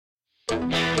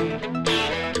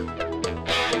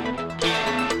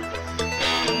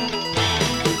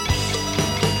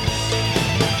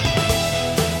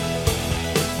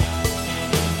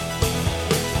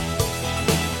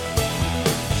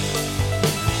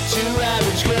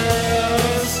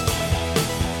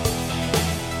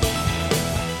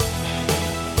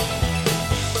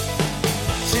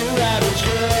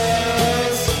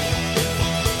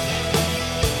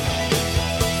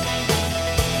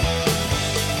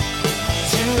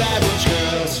average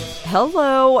girls.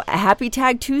 Hello, happy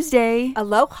Tag Tuesday.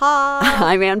 Aloha.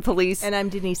 I'm Ann Police. And I'm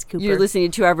Denise Cooper. You're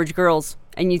listening to Two Average Girls,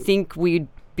 and you think we'd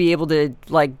be able to,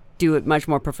 do it much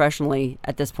more professionally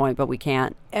at this point, but we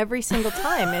can't. Every single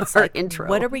time. It's Our like, intro.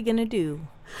 What are we going to do?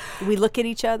 We look at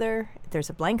each other, there's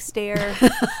a blank stare,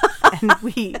 and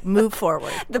we move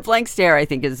forward. The blank stare, I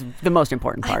think, is the most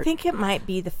important part. I think it might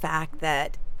be the fact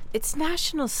that it's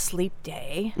National Sleep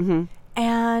Day,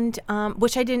 and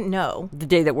which I didn't know. The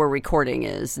day that we're recording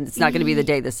is, and it's not going to be the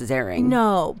day this is airing.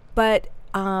 No, but,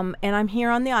 and I'm here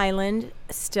on the island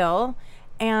still,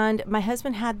 and my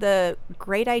husband had the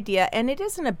great idea, and it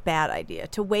isn't a bad idea,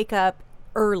 to wake up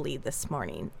early this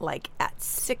morning, like at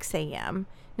 6 a.m.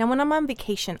 Now, when I'm on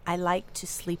vacation, I like to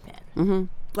sleep in.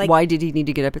 Mm-hmm. Why did he need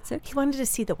to get up at 6? He wanted to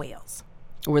see the whales.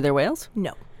 Were there whales?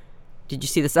 No. Did you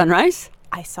see the sunrise?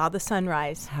 I saw the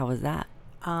sunrise. How was that?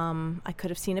 I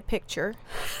could have seen a picture.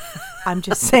 I'm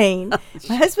just saying.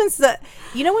 My husband's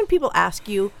when people ask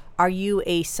you, are you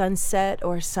a sunset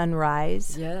or a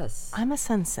sunrise? Yes. I'm a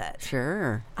sunset.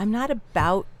 Sure. I'm not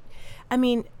about,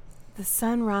 the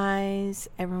sunrise,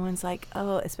 everyone's like,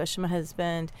 oh, especially my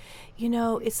husband,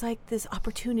 it's like this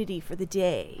opportunity for the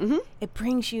day. Mm-hmm. It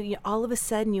brings you, all of a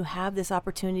sudden you have this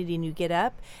opportunity and you get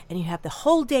up and you have the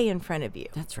whole day in front of you.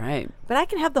 That's right. But I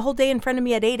can have the whole day in front of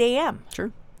me at 8 a.m.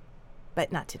 Sure.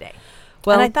 But not today.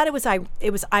 Well, and I thought it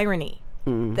was irony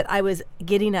that I was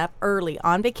getting up early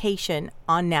on vacation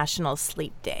on National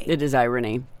Sleep Day. It is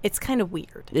irony. It's kind of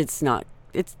weird. It's not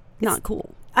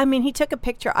cool. He took a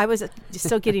picture. I was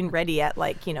still getting ready at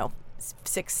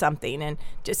 6 something and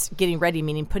just getting ready,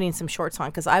 meaning putting some shorts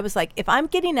on. Because I was like, if I'm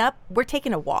getting up, we're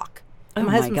taking a walk. And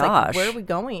my husband's like, where are we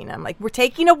going? I'm like, we're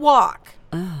taking a walk.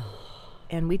 Oh.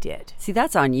 And we did. See,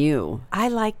 that's on you. I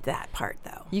liked that part,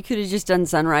 though. You could have just done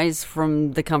sunrise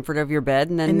from the comfort of your bed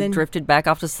and then drifted back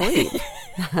off to sleep.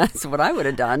 That's what I would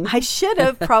have done. I should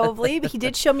have probably. But he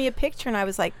did show me a picture, and I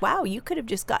was like, wow, you could have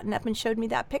just gotten up and showed me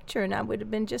that picture, and I would have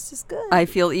been just as good. I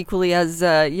feel equally as,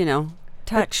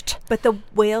 touched. But the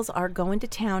whales are going to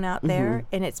town out there,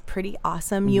 and it's pretty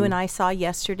awesome. You and I saw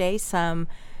yesterday some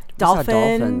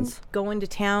dolphins going to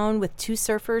town with 2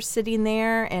 surfers sitting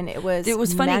there, and it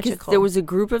was funny because there was a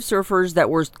group of surfers that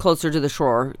were closer to the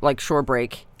shore, like shore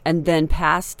break, and then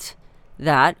past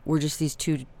that were just these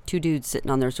two dudes sitting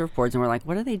on their surfboards, and we're like,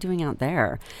 what are they doing out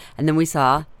there? And then we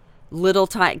saw little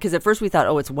tiny, because at first we thought,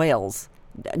 oh, it's whales.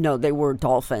 No, they were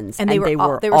dolphins, and they were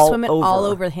all swimming all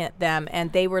over them,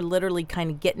 and they were literally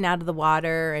kind of getting out of the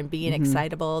water and being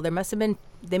excitable. They must have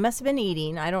been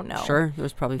eating. I don't know. Sure, it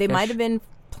was probably they fish. Might have been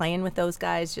playing with those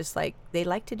guys, just like they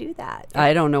like to do that.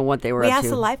 I don't know what they were up to. We asked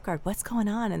the lifeguard, what's going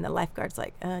on? And the lifeguard's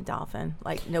like, dolphin,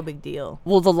 like no big deal.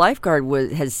 Well, the lifeguard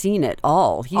has seen it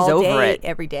all. He's all over day, it.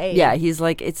 Every day. Yeah, he's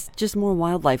like, it's just more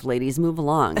wildlife, ladies. Move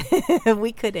along.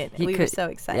 We couldn't. We were so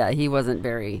excited. Yeah, he wasn't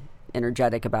very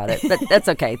energetic about it, but that's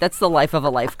okay. That's the life of a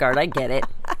lifeguard. I get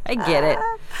it.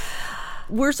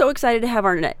 We're so excited to have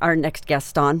our next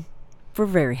guest on. We're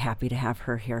very happy to have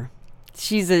her here.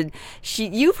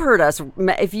 You've heard us.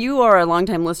 If you are a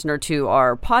longtime listener to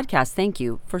our podcast, thank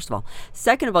you, first of all.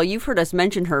 Second of all, you've heard us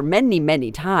mention her many, many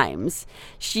times.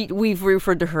 We've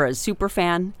referred to her as super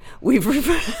fan. We've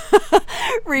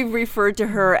referred to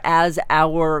her as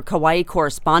our Kauai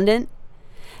correspondent.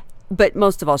 But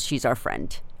most of all, she's our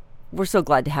friend. We're so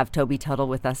glad to have Tobbie Tuttle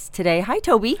with us today. Hi,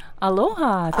 Tobbie.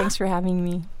 Aloha. Thanks for having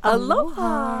me.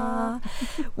 Aloha.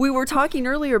 We were talking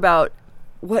earlier about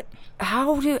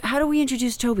how do we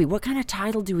introduce Tobbie? What kind of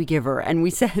title do we give her? And we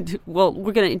said, well,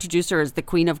 we're going to introduce her as the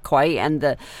Queen of Kauai and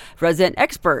the resident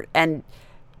expert. And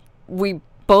we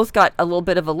both got a little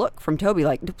bit of a look from Tobbie,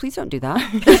 like, please don't do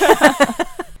that.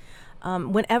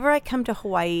 Whenever I come to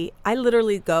Hawaii, I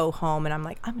literally go home and I'm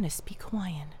like, I'm going to speak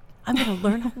Hawaiian. I'm going to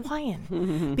learn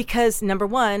Hawaiian. Because, number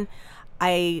one,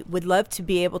 I would love to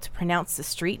be able to pronounce the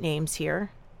street names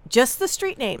here. Just the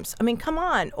street names. I mean, come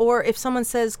on. Or if someone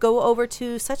says, go over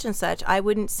to such and such, I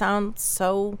wouldn't sound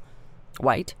so...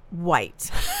 White.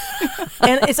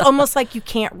 And it's almost like you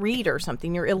can't read or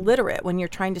something. You're illiterate when you're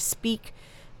trying to speak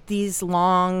these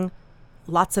long,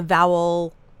 lots of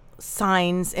vowel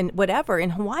signs and whatever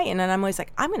in Hawaiian. And I'm always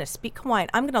like, I'm going to speak Hawaiian.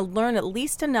 I'm going to learn at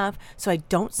least enough so I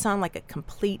don't sound like a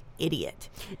complete idiot.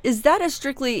 Is that a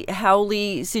strictly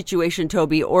haole situation,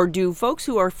 Tobbie? Or do folks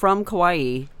who are from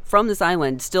Kauai, from this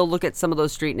island, still look at some of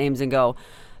those street names and go,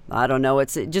 I don't know,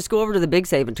 just go over to the Big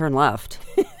Save and turn left?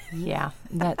 Yeah,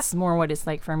 that's more what it's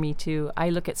like for me, too. I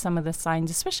look at some of the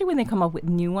signs, especially when they come up with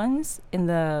new ones. In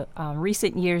the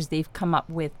recent years, they've come up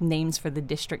with names for the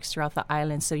districts throughout the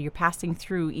island. So you're passing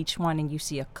through each one and you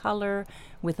see a color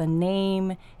with a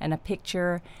name and a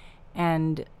picture.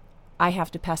 And I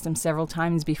have to pass them several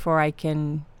times before I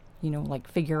can, like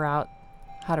figure out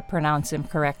how to pronounce them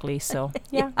correctly. So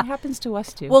yeah, it happens to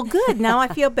us too. Well, good. Now I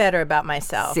feel better about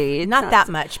myself. See, not that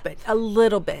much, but a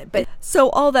little bit. But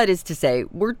so all that is to say,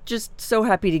 we're just so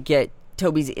happy to get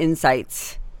Tobbie's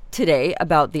insights today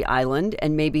about the island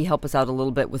and maybe help us out a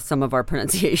little bit with some of our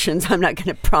pronunciations. I'm not going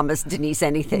to promise Denise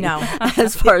anything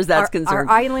as far as that's concerned.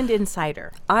 Our island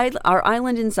insider. Our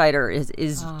island insider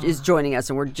is joining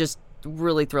us, and we're just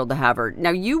really thrilled to have her. Now,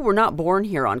 you were not born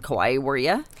here on Kauai, were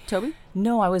you, Tobbie?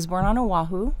 No, I was born on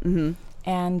Oahu. Mm-hmm.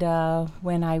 And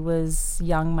when I was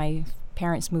young, my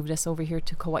parents moved us over here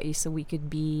to Kauai so we could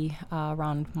be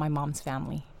around my mom's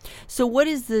family. So what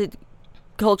is the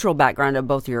cultural background of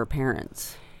both your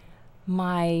parents?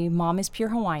 My mom is pure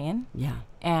Hawaiian. Yeah.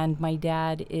 And my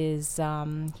dad is,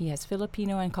 he has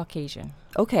Filipino and Caucasian.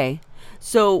 Okay.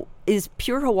 So is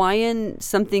pure Hawaiian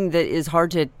something that is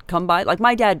hard to come by? Like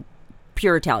my dad,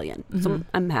 pure Italian. Mm-hmm. So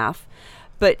I'm half.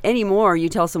 But anymore, you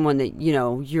tell someone that,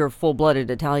 you're full-blooded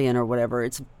Italian or whatever,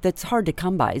 that's hard to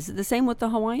come by. Is it the same with the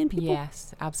Hawaiian people?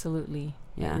 Yes, absolutely.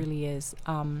 Yeah. It really is.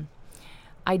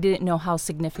 I didn't know how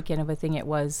significant of a thing it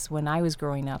was when I was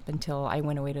growing up until I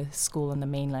went away to school on the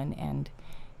mainland, and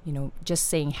just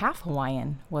saying half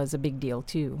Hawaiian was a big deal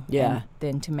too. Yeah. And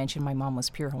then to mention my mom was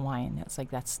pure Hawaiian, it's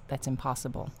like that's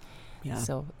impossible. Yeah.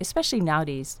 So especially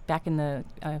nowadays, back in the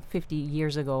 50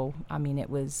 years ago, I mean,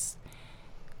 it was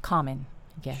common,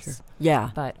 I guess. Sure. Yeah.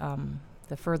 But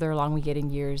the further along we get in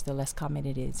years, the less common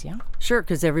it is. Yeah. Sure,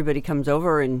 because everybody comes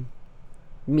over and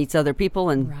meets other people,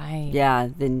 and right.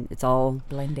 Then it's all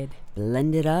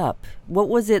blended up. What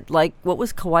was it like? What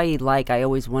was Kauai like? I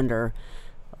always wonder.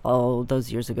 Oh,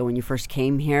 those years ago when you first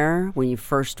came here, when you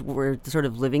first were sort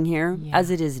of living here, as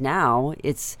it is now,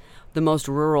 it's the most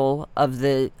rural of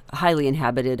the highly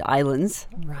inhabited islands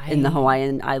in the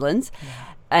Hawaiian Islands. Yeah.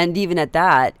 And even at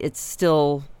that, it's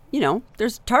still,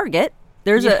 there's Target.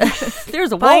 There's a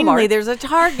Walmart. Finally, there's a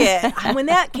Target. When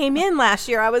that came in last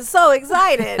year, I was so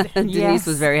excited. Denise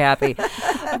was very happy.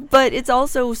 But it's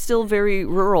also still very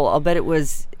rural. I'll bet it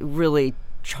was really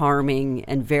charming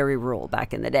and very rural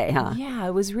back in the day, huh? Yeah,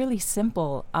 it was really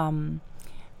simple.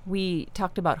 We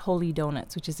talked about Holy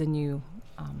Donuts, which is a new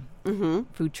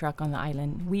food truck on the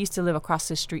island. We used to live across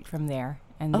the street from there,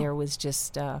 and there was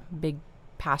just a big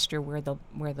pasture where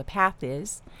the path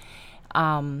is.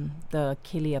 The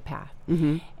Kelia path.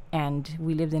 Mm-hmm. And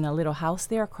we lived in a little house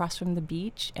there across from the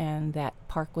beach, and that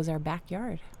park was our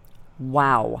backyard.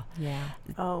 Wow. Yeah.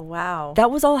 Oh, wow. That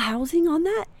was all housing on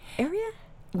that area?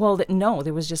 Well, no,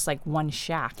 there was just like one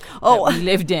shack that we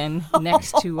lived in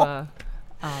next to a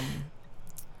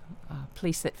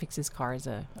place that fixes cars,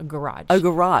 a garage. A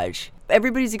garage.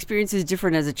 Everybody's experience is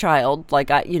different as a child. Like,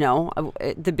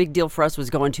 the big deal for us was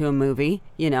going to a movie,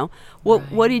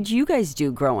 What did you guys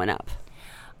do growing up?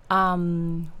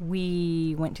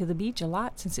 We went to the beach a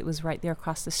lot since it was right there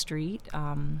across the street.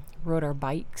 Rode our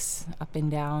bikes up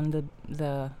and down.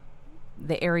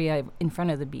 The area in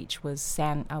front of the beach was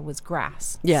was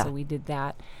grass. Yeah. So we did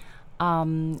that.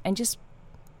 And just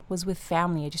was with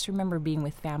family. I just remember being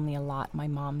with family a lot. My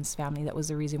mom's family. That was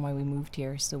the reason why we moved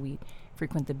here. So we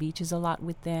frequent the beaches a lot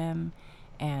with them,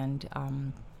 and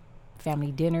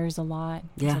family dinners a lot.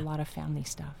 There's a lot of family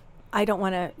stuff. I don't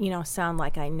want to, sound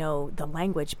like I know the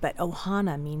language, but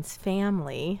Ohana means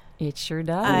family. It sure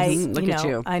does. Look at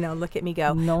you. I know. Look at me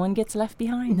go. No one gets left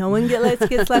behind. No one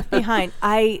gets left behind.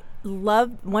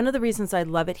 One of the reasons I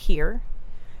love it here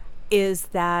is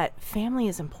that family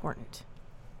is important.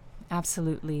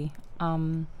 Absolutely.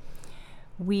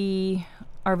 We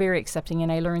are very accepting,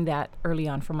 and I learned that early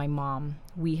on from my mom.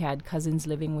 We had cousins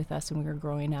living with us when we were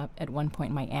growing up. At one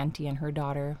point, my auntie and her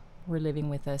daughter were living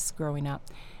with us growing up.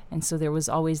 And so there was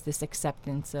always this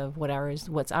acceptance of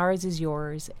what's ours is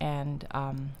yours, and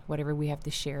whatever we have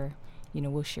to share,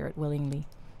 we'll share it willingly.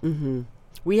 Mm-hmm.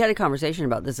 We had a conversation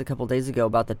about this a couple days ago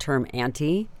about the term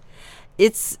auntie.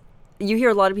 You hear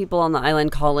a lot of people on the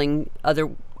island calling other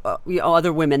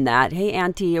women that, hey,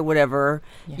 auntie, or whatever.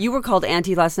 Yeah. You were called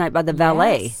auntie last night by the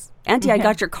valet. Yes. Auntie, I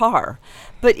got your car.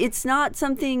 But it's not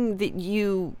something that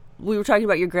we were talking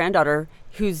about your granddaughter,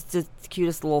 who's the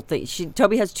cutest little thing.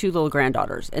 Tobbie has 2 little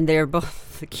granddaughters, and they're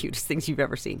both the cutest things you've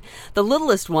ever seen. The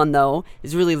littlest one, though,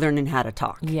 is really learning how to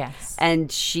talk. Yes. And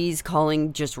she's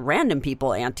calling just random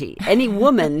people auntie. Any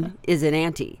woman is an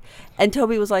auntie. And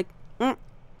Tobbie was like,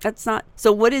 that's not.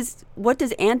 So what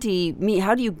does auntie mean?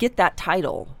 How do you get that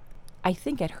title? I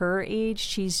think at her age,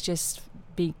 she's just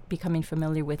becoming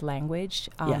familiar with language.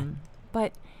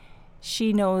 But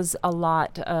she knows a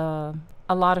lot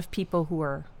of people who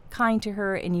are kind to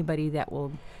her, anybody that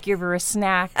will give her a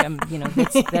snack,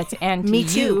 that's Auntie Me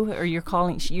too. you, or you're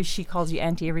calling, she calls you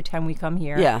Auntie every time we come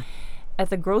here. Yeah. At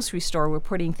the grocery store, we're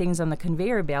putting things on the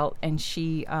conveyor belt, and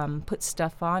she puts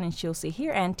stuff on, and she'll say,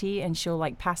 "Here, Auntie," and she'll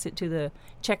like pass it to the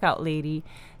checkout lady.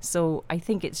 So I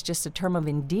think it's just a term of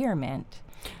endearment.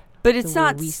 But it's the way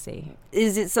not. we say.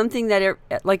 Is it something that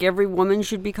like every woman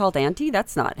should be called Auntie?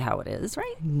 That's not how it is,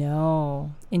 right?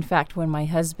 No. In fact, when my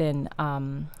husband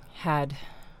had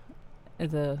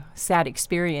the sad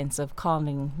experience of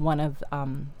calling one of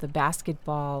the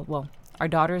basketball, well, our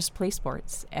daughters play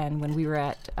sports, and when we were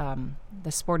at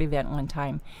the sport event one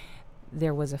time,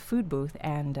 there was a food booth,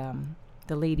 and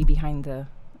the lady behind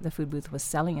the food booth was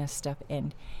selling us stuff,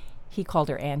 and he called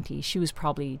her Auntie. She was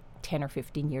probably 10 or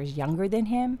 15 years younger than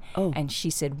him. Oh. And she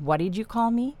said, "What did you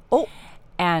call me?" Oh.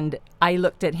 And I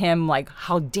looked at him like,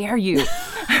 "How dare you?"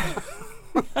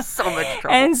 So much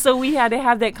trouble. And so we had to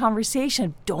have that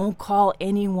conversation. Don't call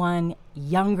anyone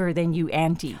younger than you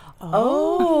Auntie.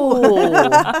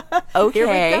 Oh. Okay. Here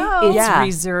we go. It's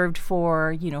reserved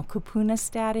for, kupuna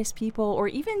status people, or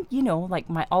even, like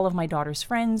all of my daughter's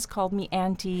friends called me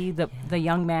Auntie. The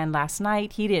young man last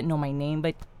night, he didn't know my name,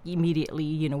 but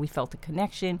immediately, we felt a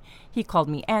connection. He called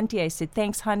me Auntie. I said,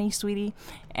 "Thanks, honey, sweetie."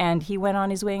 And he went on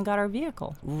his way and got our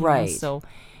vehicle. Right. So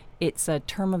it's a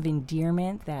term of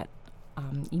endearment that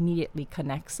immediately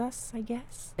connects us, I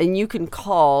guess. And you can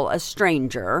call a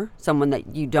stranger, someone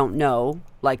that you don't know,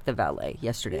 like the valet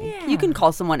yesterday. Yeah. You can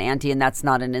call someone Auntie, and that's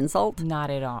not an insult? Not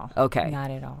at all. Okay.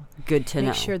 Not at all. Good to know.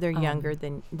 Make sure they're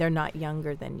they're not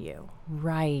younger than you.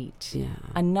 Right. Yeah.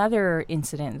 Another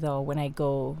incident, though, when I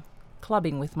go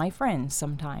clubbing with my friends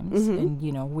sometimes, and,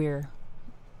 we're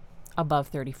above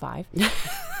 35,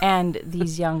 and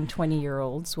these young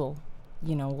 20-year-olds will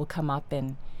come up,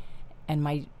 and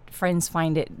my friends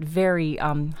find it very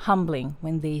humbling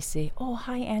when they say, "Oh,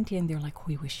 hi, Auntie," and they're like,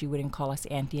 "We wish you wouldn't call us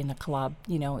Auntie in the club."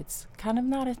 It's kind of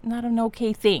not an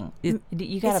okay thing.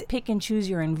 You got to pick and choose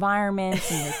your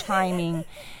environments and your timing,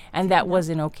 and that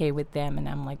wasn't okay with them. And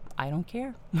I'm like, I don't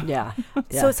care. Yeah.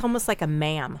 So it's almost like a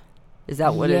ma'am. Is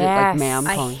that what it is? Like Yes. ma'am?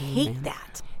 I calling you hate ma'am?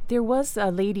 that. There was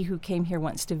a lady who came here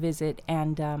once to visit,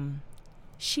 and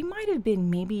she might have been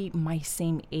maybe my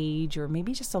same age, or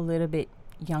maybe just a little bit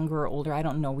younger or older. I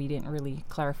don't know. We didn't really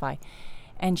clarify.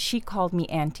 And she called me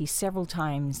Auntie several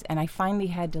times, and I finally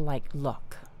had to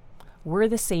look, we're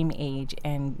the same age,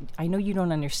 and I know you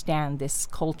don't understand this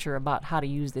culture about how to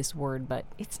use this word, but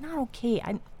it's not okay.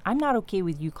 I'm not okay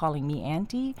with you calling me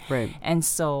Auntie. Right. And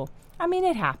so,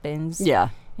 it happens. Yeah.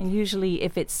 And usually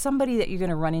if it's somebody that you're going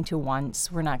to run into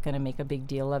once, we're not going to make a big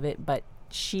deal of it. But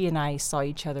she and I saw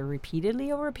each other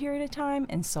repeatedly over a period of time,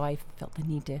 and so I felt the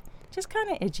need to just kind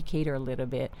of educate her a little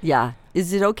bit. Yeah.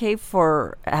 Is it okay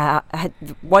for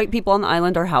white people on the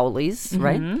island are haoles,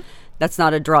 right? That's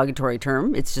not a derogatory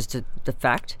term. It's just the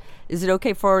fact. Is it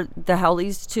okay for the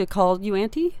haoles to call you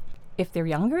Auntie? If they're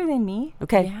younger than me.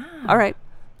 Okay. Yeah. All right.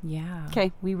 Yeah.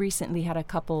 Okay. We recently had a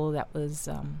couple that was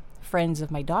friends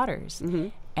of my daughter's,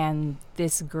 and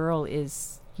this girl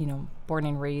is, born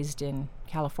and raised in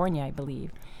California, I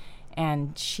believe,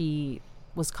 and she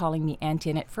was calling me Auntie,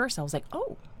 and at first I was like,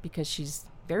 oh, because she's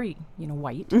very,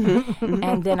 white,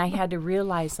 and then I had to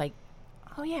realize,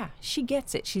 oh yeah, she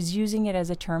gets it. She's using it as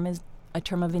a term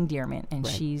of endearment, and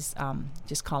she's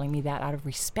just calling me that out of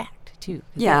respect too. 'Cause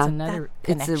Yeah, that's another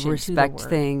connection it's a respect to the word.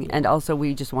 thing, and also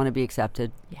we just want to be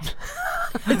accepted. Yeah.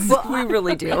 We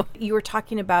really do. You were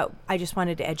talking about, I just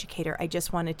wanted to educate her. I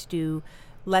just wanted to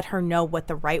let her know what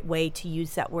the right way to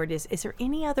use that word is. Is there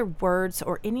any other words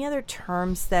or any other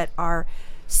terms that are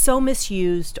so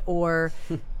misused or,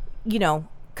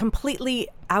 completely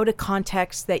out of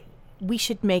context that we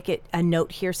should make it a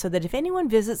note here so that if anyone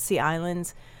visits the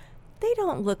islands, they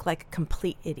don't look like a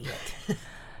complete idiot?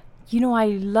 I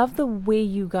love the way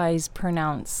you guys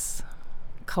pronounce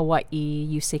Kauai.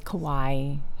 You say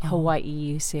Kauai. Hawaii,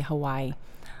 you say Hawaii.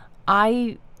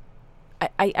 I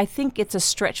think it's a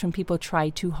stretch when people try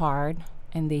too hard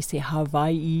and they say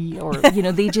Hawaii, or,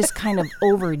 they just kind of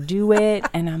overdo it.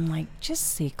 And I'm like,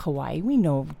 just say Kauai. We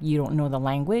know you don't know the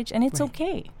language, and it's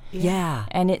okay. Yeah.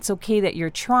 And it's okay that you're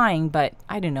trying, but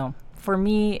I don't know. For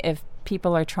me, if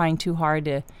people are trying too hard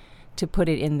to put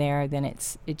it in there, then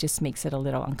it just makes it a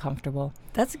little uncomfortable.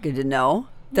 That's good to know.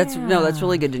 That's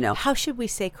really good to know. How should we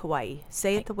say Kauai?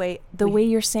 Say it the way way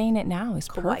you're saying it now is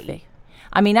Kauai. perfect.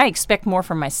 I expect more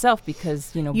from myself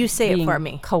because, You say it for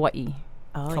me. Kauai.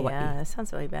 Oh, Kauai. yeah, that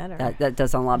sounds way better. That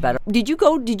does sound a lot better. Did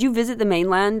you visit the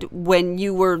mainland when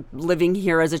you were living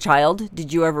here as a child?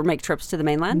 Did you ever make trips to the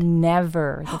mainland?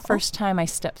 Never. The first time I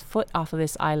stepped foot off of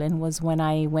this island was when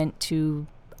I went to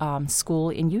school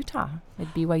in Utah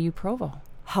at BYU Provo.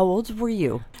 How old were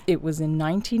you? It was in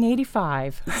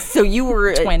 1985. So you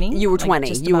were 20. You were like 20.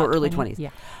 just You were about early 20. 20s.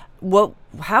 Yeah. Well,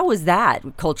 how was that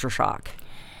culture shock?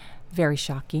 Very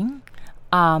shocking.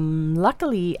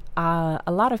 Luckily, a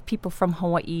lot of people from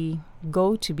Hawaii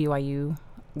go to BYU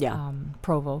Yeah.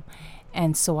 Provo.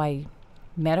 And so I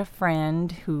met a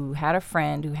friend who had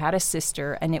a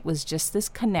sister, and it was just this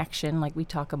connection, like we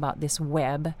talk about this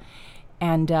web.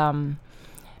 And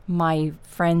my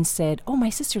friend said, "Oh, my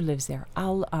sister lives there.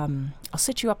 I'll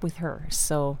set you up with her."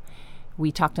 So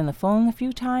we talked on the phone a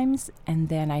few times, and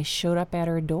then I showed up at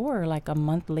her door like a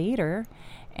month later,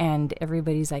 and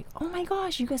everybody's like, "Oh my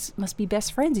gosh, you guys must be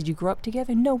best friends. Did you grow up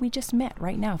together?" "No, we just met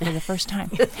right now for the first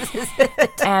time."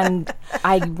 And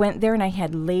I went there and I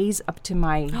had leis up to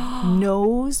my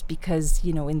nose because,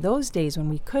 in those days when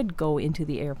we could go into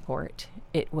the airport,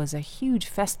 it was a huge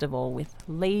festival with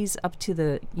leis up to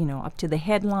the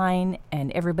headline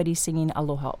and everybody singing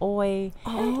Aloha Oe.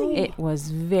 Oh. It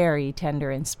was very tender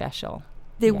and special.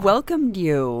 They Yeah. welcomed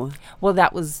you. Well,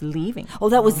 that was leaving. Oh,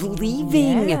 that was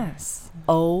leaving. Yes.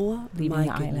 Oh, Leaving my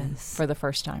the island goodness. for the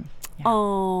first time. Yeah.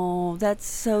 Oh, that's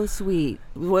so sweet.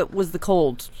 What was the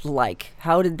cold like?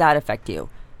 How did that affect you?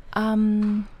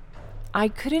 I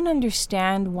couldn't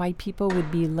understand why people would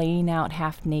be laying out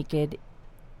half naked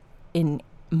in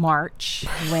March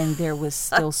when there was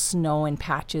still snow and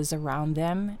patches around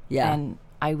them. Yeah. And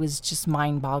I was just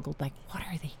mind boggled, like, what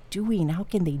are they doing? How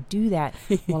can they do that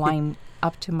while I'm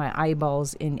up to my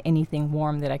eyeballs in anything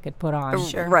warm that I could put on?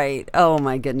 Sure. Right. Oh,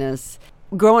 my goodness.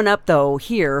 Growing up, though,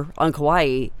 here on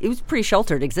Kauai, it was a pretty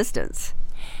sheltered existence.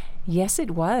 Yes,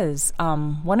 it was.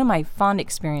 One of my fond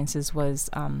experiences was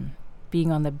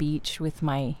being on the beach with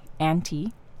my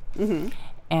auntie. Mm-hmm.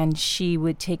 And she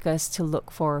would take us to look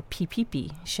for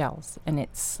pipipi shells. And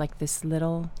it's like this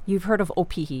little, you've heard of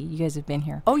opihi. You guys have been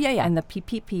here. Oh, yeah. And the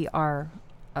pipipi are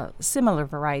a similar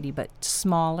variety, but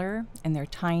smaller, and they're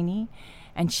tiny.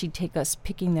 And she'd take us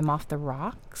picking them off the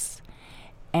rocks.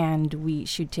 And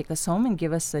she'd take us home and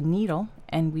give us a needle,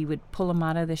 and we would pull them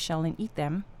out of the shell and eat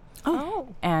them.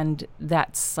 Oh. And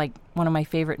that's like one of my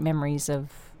favorite memories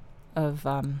of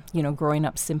growing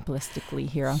up simplistically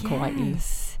here on Kauai.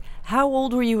 Yes. How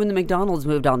old were you when the McDonald's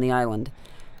moved on the island?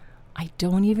 I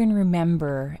don't even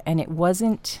remember, and it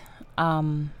wasn't.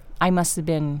 I must have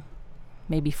been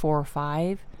maybe 4 or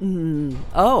 5.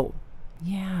 Oh,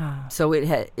 Yeah. so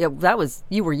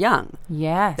you were young.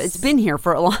 Yes. It's been here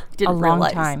for a long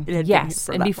time. It had been here Yes,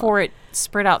 for and that before long. it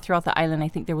spread out throughout the island, I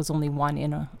think there was only one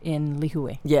in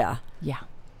Lihue. Yeah. Yeah.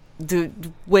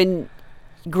 When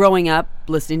growing up,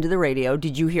 listening to the radio,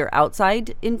 did you hear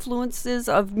outside influences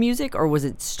of music, or was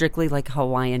it strictly like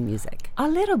Hawaiian music? A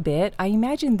little bit. I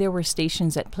imagine there were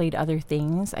stations that played other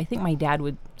things. I think my dad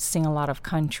would sing a lot of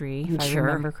country, if Sure. I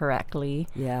remember correctly.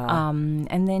 Yeah.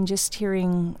 And then just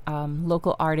hearing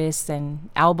local artists,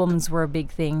 and albums were a big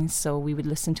thing. So we would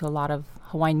listen to a lot of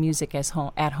Hawaiian music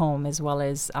at home as well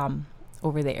as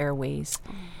over the airways.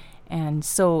 And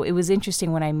so it was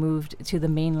interesting when I moved to the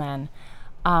mainland.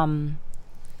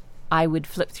 I would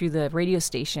flip through the radio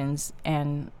stations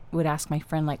and would ask my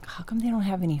friend, like, how come they don't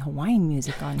have any Hawaiian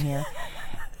music on here?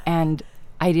 And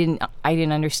I didn't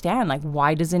understand, like,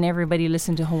 why doesn't everybody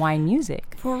listen to Hawaiian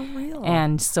music? For real.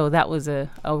 And so that was a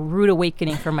rude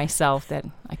awakening for myself, that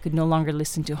I could no longer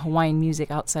listen to Hawaiian music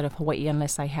outside of Hawaii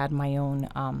unless I had my own,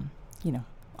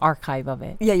 archive of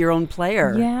it. Yeah, your own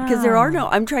player. Yeah. Because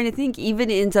I'm trying to think, even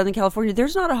in Southern California,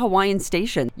 there's not a Hawaiian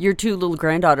station. Your 2 little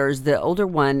granddaughters, the older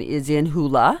one is in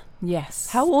hula. Yes.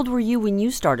 How old were you when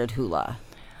you started hula?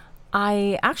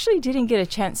 I actually didn't get a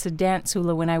chance to dance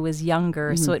hula when I was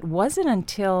younger, so it wasn't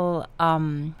until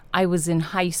I was in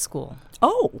high school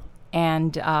Oh.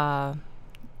 and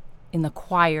in the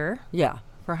choir Yeah.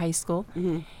 for high school.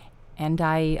 And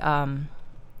I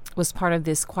was part of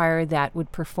this choir that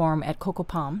would perform at Coco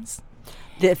Palms.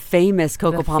 The famous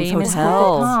Coco The Palms famous Hotel.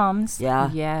 Coco Palms. Yeah.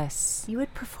 Yes. You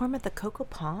would perform at the Coco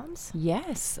Palms?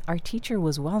 Yes. Our teacher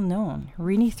was well known,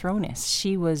 Rini Thronis.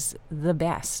 She was the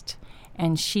best.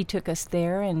 And she took us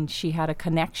there, and she had a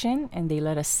connection, and they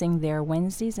let us sing there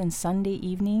Wednesdays and Sunday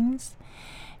evenings.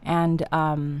 And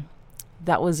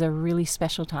that was a really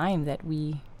special time that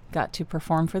we got to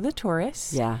perform for the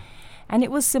tourists. Yeah. And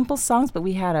it was simple songs, but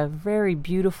we had a very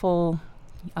beautiful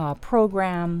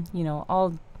program,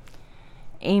 all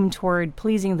aimed toward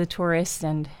pleasing the tourists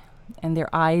and their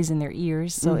eyes and their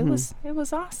ears. So it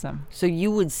was awesome. So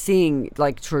you would sing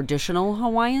like traditional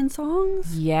Hawaiian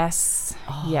songs? Yes,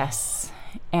 yes.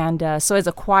 And so as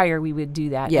a choir, we would do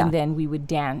that. Yeah. And then we would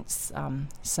dance.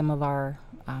 Some of our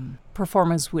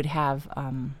performers would have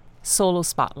solo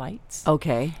spotlights.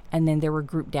 Okay. And then there were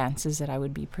group dances that I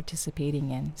would be participating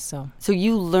in. So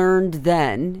you learned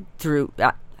then through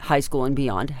high school and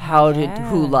beyond how to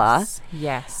hula.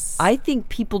 Yes. I think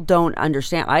people don't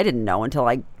understand. I didn't know until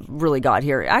I really got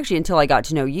here. Actually, until I got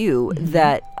to know you,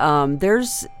 that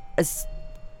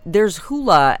there's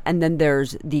hula and then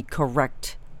there's the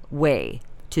correct way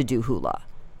to do hula.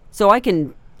 So I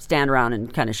can stand around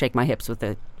and kind of shake my hips with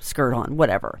a skirt on,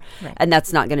 whatever. Right. And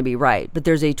that's not going to be right. But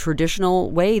there's a traditional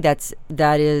way that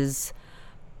is,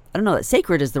 I don't know that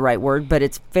sacred is the right word, but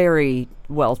it's very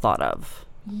well thought of.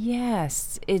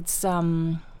 Yes. It's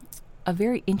a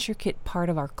very intricate part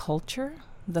of our culture,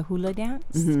 the hula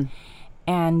dance. Mm-hmm.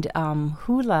 And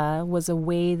hula was a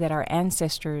way that our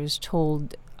ancestors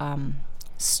told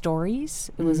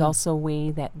stories. It was also a way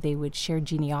that they would share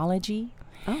genealogy.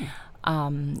 Oh.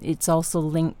 It's also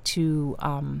linked to,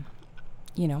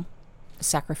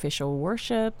 sacrificial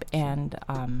worship and,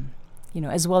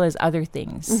 as well as other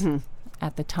things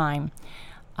at the time.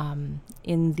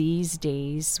 In these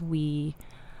days, we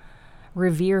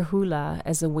revere hula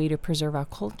as a way to preserve our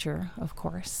culture, of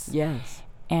course. Yes.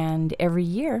 And every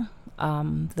year,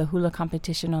 the hula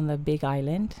competition on the Big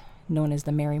Island, known as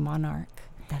the Merry Monarch,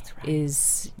 That's right.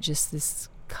 is just this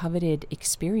coveted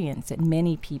experience that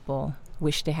many people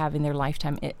wish to have in their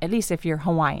lifetime, at least if you're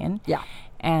Hawaiian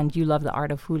and you love the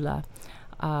art of hula.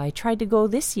 I tried to go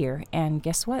this year, and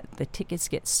guess what? The tickets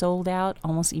get sold out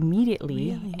almost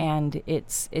immediately, and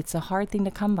it's a hard thing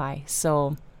to come by.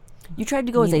 So You tried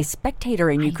to go as a spectator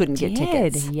and you couldn't get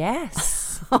tickets.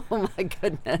 Yes. Oh my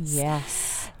goodness.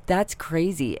 Yes. That's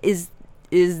crazy. Is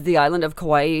the island of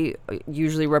Kauai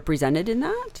usually represented in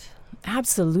that?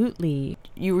 Absolutely.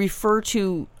 You refer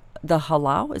to the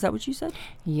halau, is that what you said?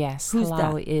 Yes. Who's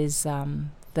Halau that? is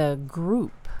the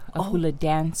group of hula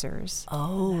dancers.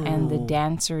 Oh. And the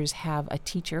dancers have a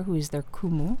teacher who is their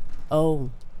kumu. Oh.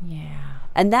 Yeah.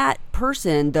 And that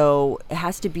person, though,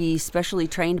 has to be specially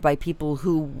trained by people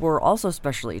who were also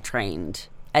specially trained.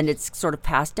 And it's sort of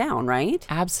passed down, right?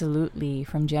 Absolutely.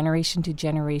 From generation to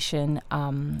generation,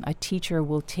 a teacher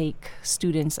will take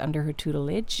students under her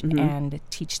tutelage and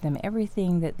teach them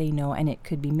everything that they know. And it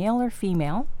could be male or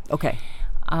female. Okay.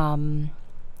 And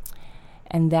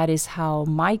that is how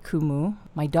my kumu,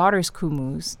 my daughter's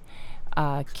kumus,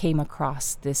 came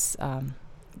across this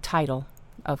title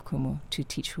of kumu to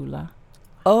teach hula.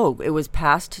 Oh, it was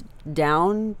passed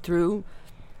down through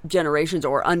generations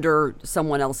or under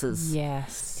someone else's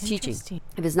teaching.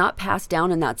 If it's not passed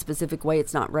down in that specific way,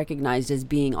 it's not recognized as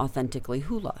being authentically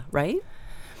hula, right?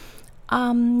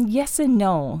 Yes and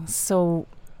no. So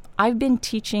I've been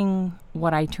teaching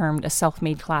what I termed a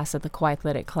self-made class at the Kauai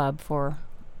Athletic Club for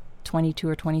 22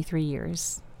 or 23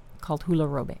 years, called hula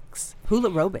aerobics.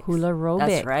 Hula aerobics. Hula aerobics.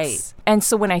 That's right. And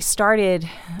so when I started,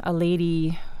 a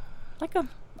lady, like a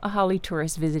Hali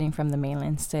tourist visiting from the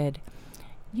mainland, said,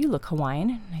 "You look Hawaiian."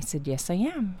 And I said, "Yes, I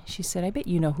am." She said, "I bet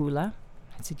you know hula."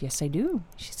 I said, "Yes, I do."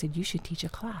 She said, "You should teach a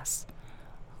class,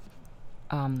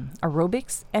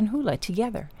 aerobics and hula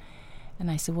together." And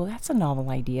I said, "Well, that's a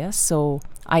novel idea." So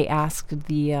I asked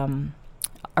the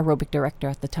aerobic director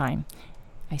at the time.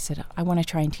 I said, "I want to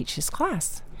try and teach this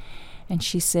class." And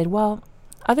she said, "Well,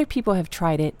 other people have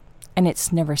tried it and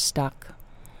it's never stuck,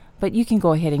 but you can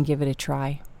go ahead and give it a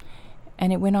try."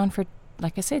 And it went on for,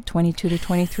 like I said, 22 to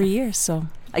 23 years. So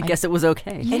I guess it was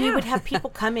okay. And you would have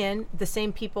people come in, the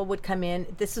same people would come in.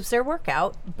 This was their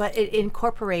workout, but it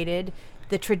incorporated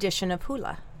the tradition of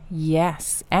hula.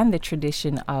 yes, and the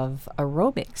tradition of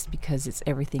aerobics, because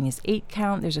everything is 8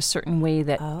 count. There's a certain way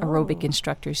that aerobic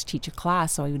instructors teach a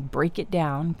class. So I would break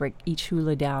each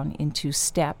hula down into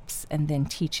steps, and then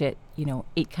teach it,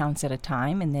 8 counts at a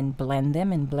time, and then blend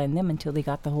them until they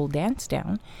got the whole dance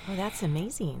down. Oh, that's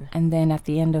amazing. And then at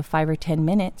the end of 5 or 10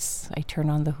 minutes, I turn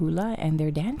on the hula and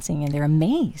they're dancing and they're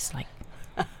amazed. Like,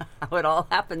 How it all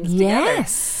happens together.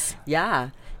 yes.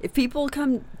 Yeah. If people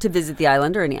come to visit the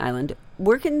island or any island,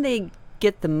 where can they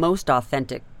get the most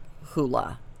authentic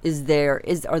hula?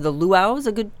 Are the luau's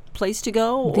a good place to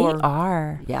go? They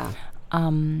are. Yeah.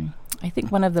 I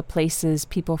think one of the places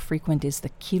people frequent is the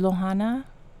Ohana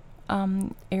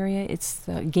area. It's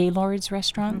the Gaylord's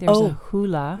restaurant. There's a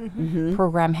hula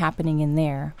program happening in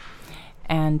there.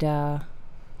 And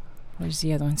where's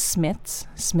the other one? Smith's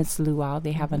Luau.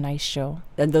 They have a nice show.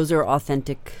 And those are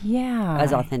authentic. Yeah.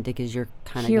 As authentic as you're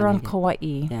kind of here on get. Kauai.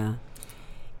 Yeah.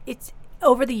 It's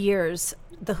over the years,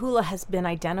 the hula has been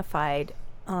identified.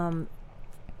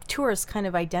 Tourists kind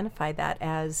of identify that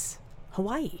as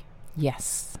Hawaii.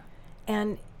 Yes.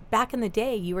 And back in the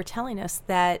day, you were telling us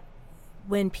that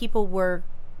when people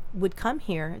would come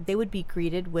here, they would be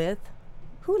greeted with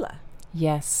hula.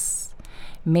 Yes.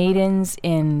 maidens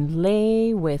in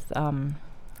lei with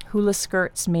hula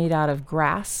skirts made out of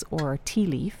grass or tea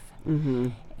leaf. Mm-hmm.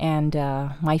 And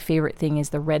my favorite thing is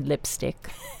the red lipstick.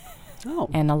 Oh.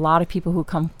 And a lot of people who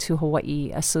come to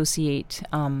Hawaii associate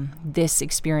this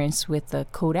experience with the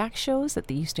Kodak shows that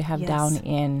they used to have down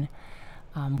in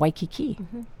Waikiki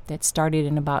that started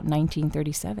in about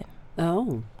 1937.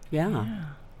 Oh, yeah.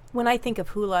 When I think of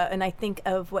hula and I think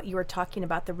of what you were talking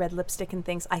about, the red lipstick and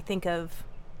things, I think of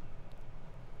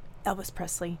Elvis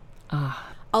Presley.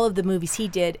 All of the movies he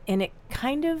did, and it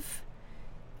kind of,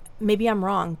 maybe I'm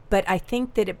wrong, but I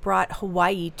think that it brought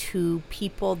Hawaii to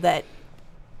people that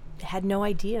had no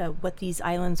idea what these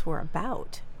islands were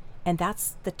about. And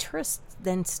that's, the tourists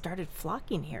then started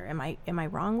flocking here. Am I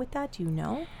wrong with that? Do you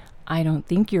know? I don't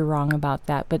think you're wrong about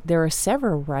that, but there are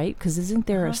several, right? Because isn't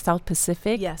there a South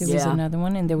Pacific? Yes. There was another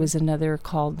one, and there was another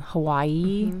called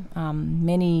Hawaii.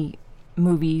 Many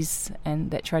movies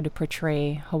and that tried to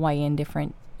portray Hawaii in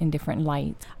different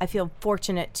lights. I feel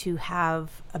fortunate to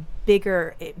have a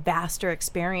bigger, vaster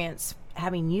experience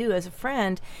having you as a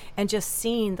friend and just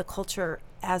seeing the culture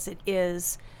as it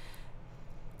is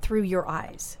through your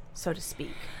eyes, so to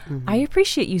speak. I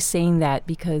appreciate you saying that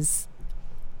because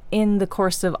in the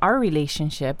course of our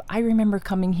relationship, I remember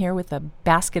coming here with a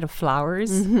basket of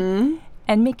flowers and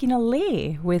making a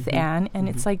lei with Anne, and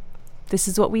it's like, this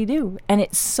is what we do. And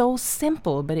it's so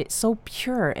simple, but it's so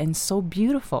pure and so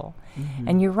beautiful.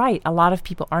 And you're right, a lot of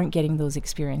people aren't getting those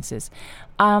experiences.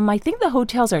 I think the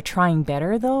hotels are trying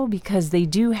better, though, because they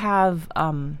do have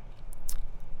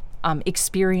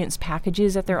experience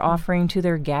packages that they're offering to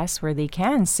their guests where they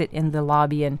can sit in the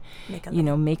lobby and,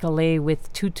 make a lei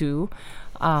with tutu.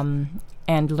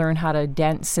 And learn how to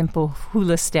dance simple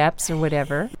hula steps or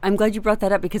whatever. I'm glad you brought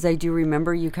that up because I do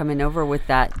remember you coming over with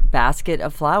that basket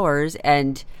of flowers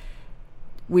and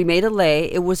we made a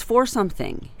lei. It was for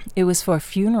something. It was for a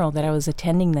funeral that I was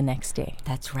attending the next day.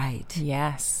 That's right.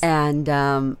 Yes. And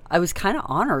I was kind of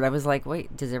honored. I was like,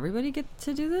 wait, does everybody get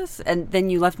to do this? And then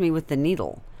you left me with the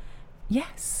needle.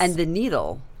 Yes. And the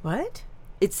needle. What?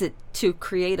 It's to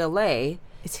create a lei.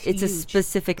 It's a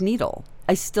specific needle.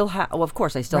 I still have, of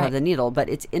course, I still have the needle, but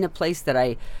it's in a place that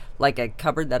I, like a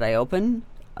cupboard that I open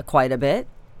quite a bit.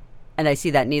 And I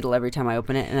see that needle every time I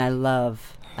open it. And I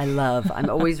love, I'm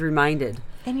always reminded.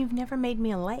 And you've never made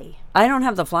me a lei. I don't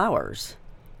have the flowers.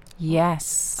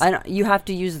 Yes. You have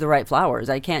to use the right flowers.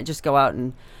 I can't just go out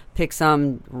and pick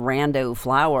some rando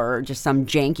flower or just some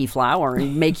janky flower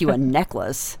and make you a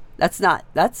necklace. That's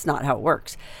not how it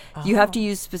works. You have to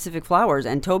use specific flowers,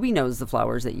 and Toby knows the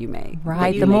flowers that you make.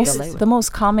 Right. The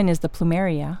most common is the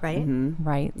plumeria. Right.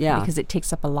 Right. Yeah. Because it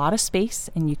takes up a lot of space,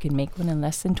 and you can make one in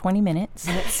less than 20 minutes.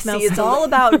 And it smells. See, it's all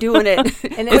about doing it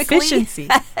And efficiency.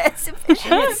 It's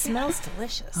efficient. And it smells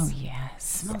delicious. Oh yes. It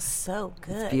smells so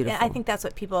good. beautiful. And I think that's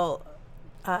what people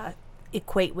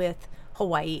equate with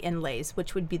Hawaii and leis,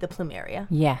 which would be the plumeria.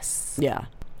 Yes. Yeah.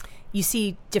 You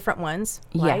see different ones.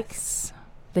 Like, Yes.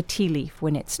 The tea leaf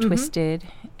when it's twisted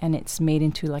and it's made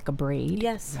into like a braid.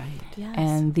 yes. Right. Yes.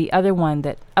 And the other one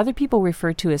that other people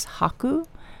refer to as haku,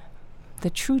 the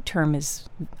true term is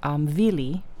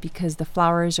vili because the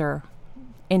flowers are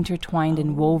intertwined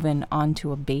and woven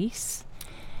onto a base.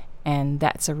 And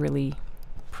that's a really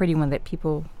pretty one that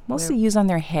people mostly use on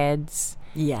their heads.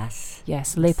 Yes.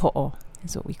 Yes, lepo'o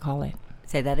is what we call it.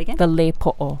 Say that again. The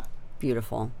lepo'o.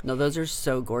 Beautiful. No, those are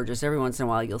so gorgeous. Every once in a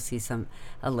while, you'll see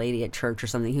a lady at church or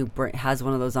something who has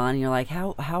one of those on, and you're like,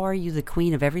 how are you the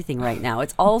queen of everything right now?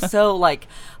 It's also like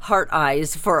heart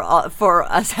eyes for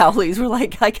us howlies. We're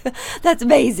like that's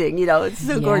amazing. It's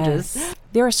so gorgeous.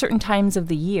 There are certain times of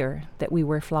the year that we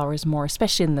wear flowers more,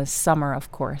 especially in the summer,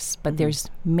 of course. But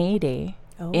there's May Day.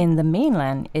 In the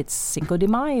mainland, it's Cinco de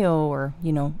Mayo or,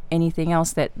 anything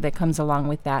else that comes along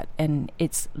with that. And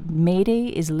it's May Day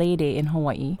is Lei Day in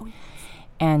Hawaii.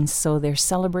 And so there's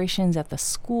celebrations at the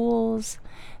schools.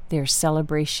 There's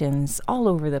celebrations all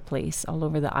over the place, all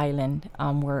over the island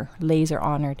where leis are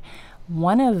honored.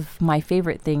 One of my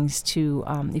favorite things to,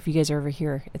 if you guys are over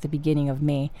here at the beginning of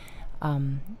May,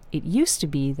 it used to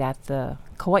be that the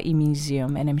Kauai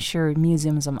Museum, and I'm sure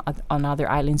museums on other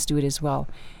islands do it as well,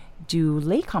 do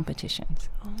lei competitions.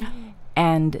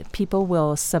 And people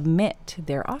will submit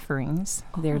their offerings,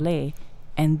 their lei,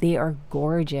 and they are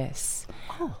gorgeous.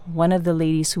 One of the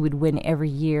ladies who would win every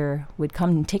year would come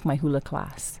and take my hula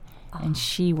class. And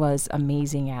she was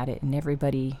amazing at it. And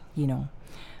everybody,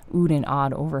 oohed and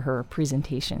awed over her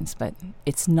presentations. But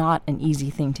it's not an easy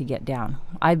thing to get down.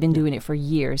 I've been doing it for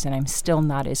years, and I'm still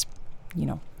not as,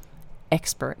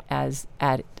 expert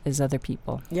at it as other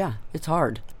people. Yeah, it's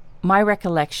hard. My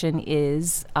recollection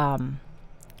is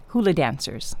hula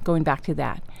dancers, going back to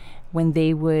that. when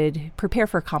they would prepare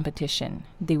for competition.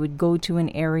 They would go to an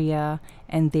area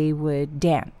and they would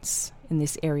dance in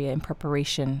this area in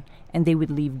preparation, and they would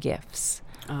leave gifts.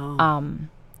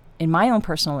 In my own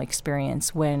personal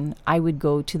experience, when I would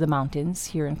go to the mountains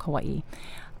here in Kauai,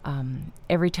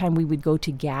 every time we would go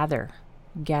to gather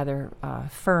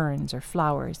ferns or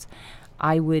flowers,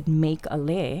 I would make a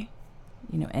lei,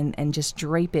 and just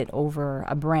drape it over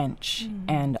a branch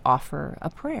and offer a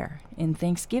prayer in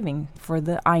thanksgiving for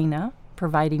the Aina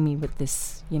providing me with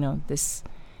this, this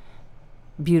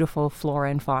beautiful flora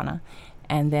and fauna,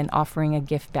 and then offering a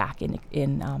gift back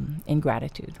in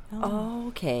gratitude. Oh,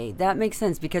 okay. That makes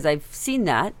sense, because I've seen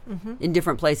that in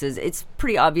different places. It's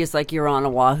pretty obvious, like you're on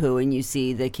Oahu and you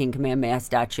see the King Kamehameha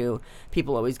statue.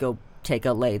 People always go take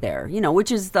a lei there,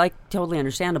 which is like totally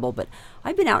understandable. But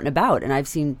I've been out and about and I've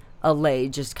seen a lei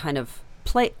just kind of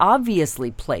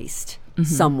obviously placed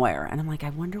somewhere, and I'm like, I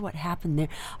wonder what happened there.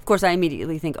 Of course, I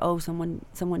immediately think, oh, someone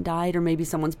died, or maybe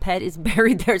someone's pet is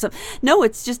buried there. So no,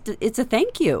 it's a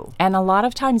thank you. And a lot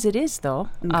of times it is, though,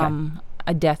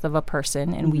 a death of a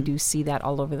person, and we do see that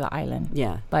all over the island.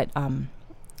 Yeah, but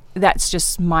that's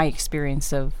just my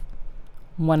experience of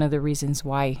one of the reasons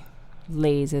why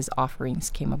leis as offerings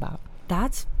came about.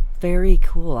 That's very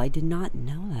cool. I did not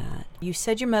know that. You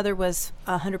said your mother was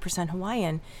 100%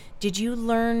 Hawaiian. Did you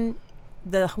learn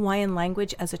the Hawaiian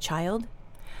language as a child?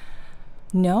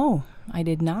 No, I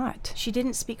did not. She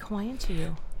didn't speak Hawaiian to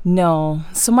you? No.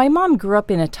 So my mom grew up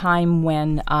in a time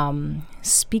when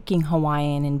speaking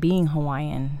Hawaiian and being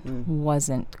Hawaiian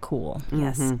wasn't cool.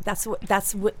 Yes, that's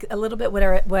what a little bit what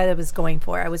I was going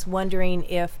for. I was wondering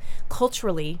if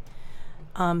culturally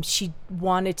she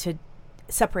wanted to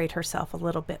separate herself a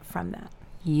little bit from that.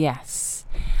 Yes.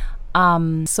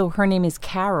 So her name is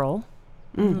Carol.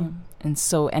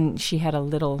 And she had a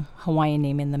little Hawaiian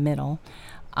name in the middle.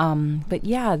 But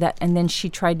yeah, and then she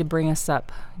tried to bring us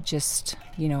up just,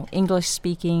 English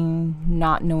speaking,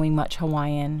 not knowing much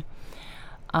Hawaiian.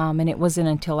 And it wasn't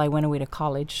until I went away to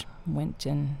college, went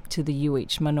to the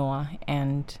UH Manoa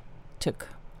and took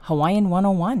Hawaiian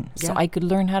 101 so I could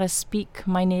learn how to speak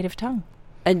my native tongue.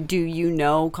 And do you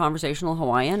know conversational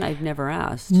Hawaiian? I've never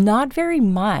asked. Not very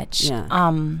much. Yeah.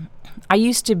 I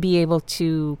used to be able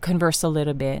to converse a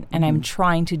little bit, and I'm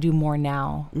trying to do more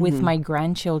now. With my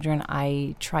grandchildren,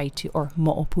 I try to, or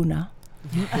mo'opuna,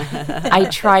 I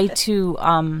try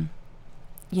to,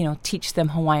 teach them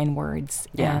Hawaiian words.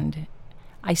 Yeah. And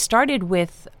I started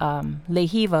with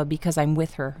Lehiva because I'm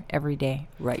with her every day.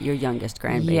 Right, your youngest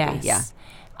grandbaby. Yes.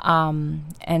 Yeah.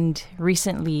 And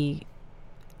recently,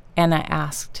 Anna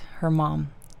asked her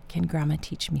mom, can Grandma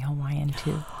teach me Hawaiian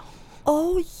too?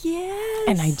 Oh, yes.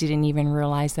 And I didn't even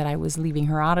realize that I was leaving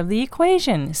her out of the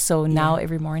equation. So now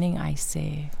every morning I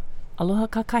say, aloha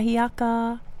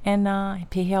kakahiaka, Anna,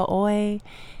 pehea oe.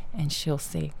 And she'll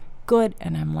say, good.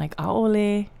 And I'm like,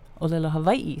 aole, olelo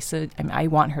Hawaii. So I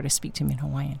want her to speak to me in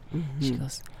Hawaiian. She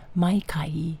goes, mai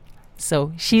kai.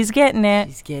 So she's getting it.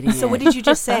 She's getting it. So what did you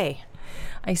just say?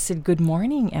 I said, good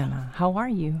morning, Anna. How are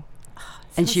you?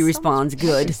 And she responds,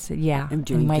 good. She said, yeah, I'm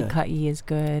doing my good. kai is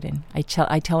good. And I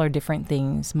tell her different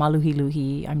things. Maluhi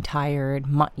luhi, I'm tired.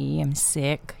 Ma'i, I'm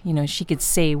sick. She could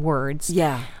say words.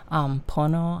 Yeah.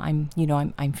 Pono,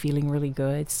 I'm feeling really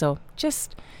good. So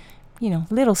just,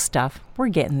 little stuff. We're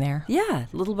getting there. Yeah,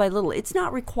 little by little. It's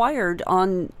not required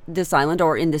on this island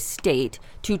or in the state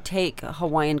to take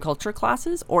Hawaiian culture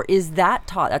classes, or is that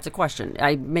taught? That's a question.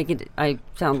 I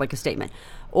sound like a statement.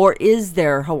 Or is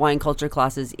there Hawaiian culture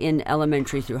classes in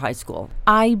elementary through high school?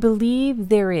 I believe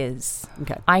there is.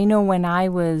 Okay. I know when I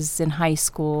was in high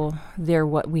school,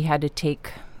 we had to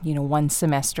take, one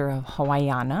semester of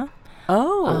Hawaiiana.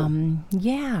 Oh.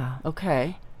 Yeah.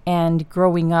 Okay. And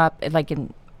growing up, like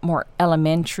in more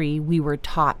elementary, we were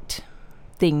taught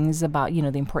things about,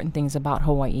 the important things about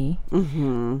Hawaii.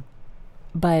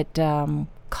 But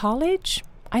college,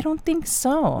 I don't think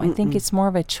so. I think it's more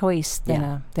of a choice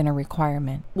than a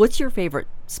requirement. What's your favorite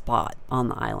spot on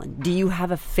the island? Do you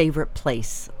have a favorite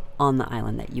place on the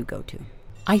island that you go to?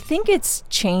 I think it's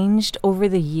changed over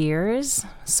the years.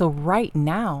 So right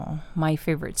now, my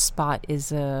favorite spot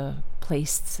is a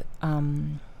place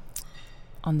on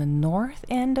the north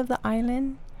end of the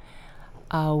island.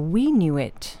 We knew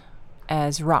it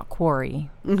as Rock Quarry.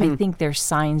 I think there's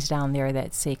signs down there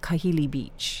that say Kahili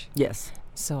Beach. Yes.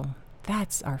 So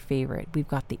that's our favorite. We've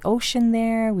got the ocean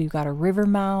there. We've got a river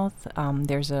mouth.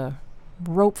 There's a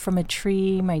rope from a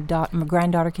tree my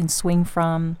granddaughter can swing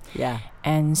from. Yeah.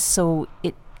 And so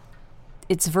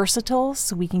it's versatile,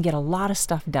 so we can get a lot of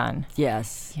stuff done.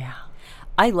 Yes. Yeah.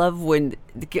 I love when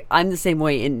I'm the same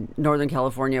way in Northern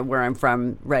California, where I'm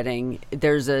from, Redding.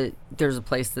 There's there's a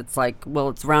place that's like, well,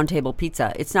 it's Round Table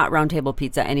Pizza. It's not Round Table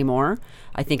Pizza anymore.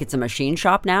 I think it's a machine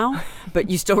shop now, but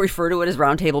you still refer to it as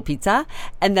Round Table Pizza.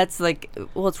 And that's like,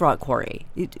 well, it's Rock Quarry.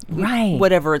 Right.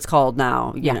 Whatever it's called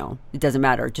now, you know, it doesn't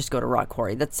matter. Just go to Rock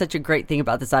Quarry. That's such a great thing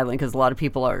about this island because a lot of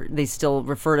people they still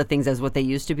refer to things as what they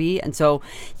used to be. And so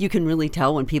you can really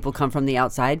tell when people come from the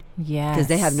outside because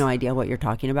they have no idea what you're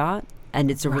talking about. And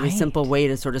it's a really simple way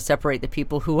to sort of separate the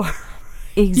people who are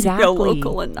exactly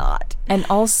local and not. And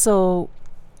also,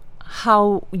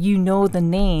 how you know the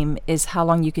name is how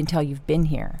long you can tell you've been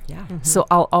here. Yeah. So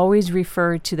I'll always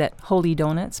refer to that Holy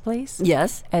Donuts place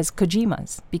Yes. as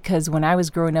Kojima's because when I was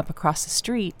growing up across the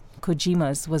street,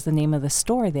 Kojima's was the name of the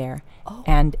store there. Oh.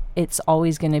 And it's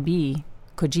always going to be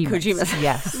Kojima's.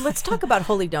 Yes. Let's talk about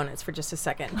Holy Donuts for just a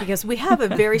second because we have a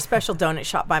very special donut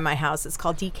shop by my house. It's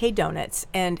called DK Donuts,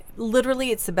 and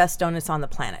literally it's the best donuts on the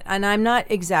planet. And I'm not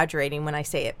exaggerating when I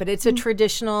say it, but it's a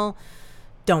traditional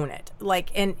donut.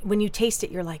 And when you taste it,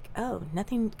 you're like, oh,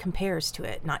 nothing compares to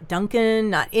it. Not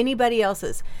Dunkin', not anybody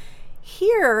else's.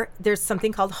 Here, there's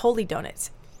something called Holy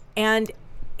Donuts, and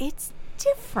it's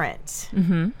different.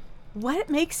 Mm-hmm.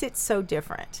 What makes it so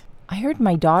different? I heard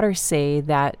my daughter say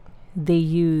that they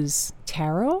use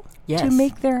taro to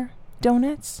make their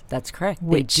donuts. That's correct.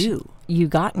 Which they do. You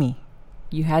got me.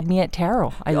 You had me at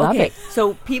taro. I love it.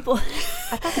 So people...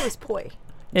 I thought it was poi.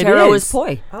 Taro is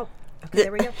poi. Oh, okay,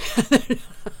 there we go.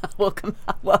 Welcome.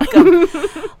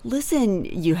 Listen,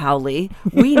 you Howley,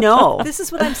 we know. This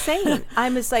is what I'm saying.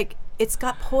 I'm just like, it's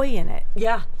got poi in it.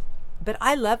 Yeah. But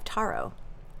I love taro.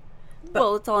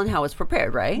 Well, it's all in how it's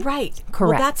prepared, right? Right.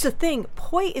 Correct. Well, that's the thing.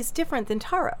 Poi is different than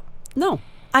taro. No.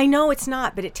 I know it's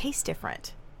not, but it tastes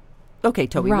different. Okay,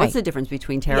 Toby, what's the difference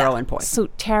between taro and poi? So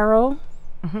taro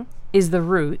is the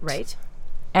root. Right.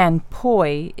 And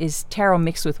poi is taro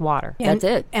mixed with water. That's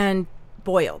it. And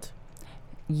boiled.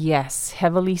 Yes,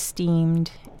 heavily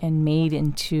steamed and made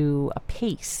into a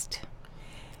paste.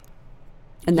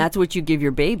 And that's what you give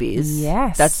your babies.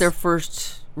 Yes. That's their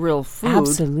first real food.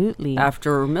 Absolutely.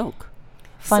 After milk.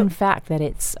 Fun fact that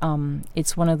it's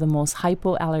one of the most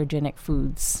hypoallergenic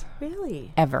foods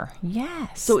Really? ever.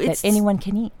 Yes. So that anyone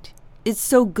can eat. It's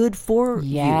so good for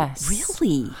Yes. you.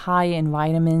 Really? High in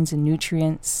vitamins and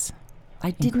nutrients. I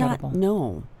did Incredible. not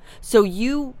know. So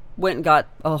you went and got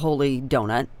a Holy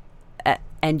Donut,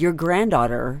 and your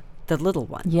granddaughter, the little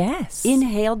one, Yes.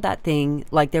 inhaled that thing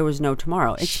like there was no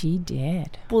tomorrow. She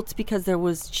did. Well, it's because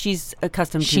she's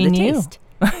accustomed She to the knew. taste.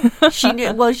 She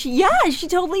knew. Well, she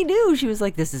totally knew. She was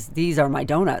like, these are my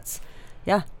donuts.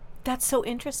 Yeah. That's so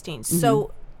interesting.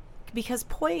 So, because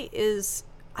poi is,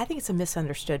 I think it's a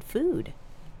misunderstood food,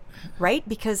 right?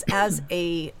 Because as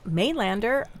a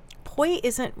mainlander, poi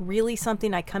isn't really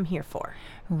something I come here for.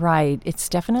 Right. It's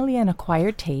definitely an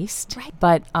acquired taste. Right.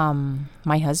 But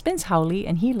my husband's Howley,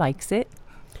 and he likes it.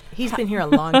 He's been here a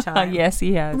long time. Yes,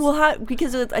 he has. Well,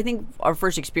 because I think our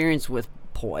first experience with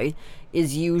poi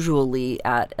is usually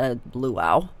at a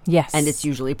luau. Yes. And it's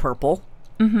usually purple.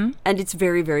 Mm-hmm. And it's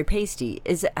very, very pasty.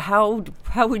 How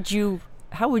would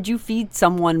you feed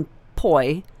someone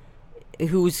poi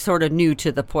who's sort of new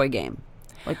to the poi game?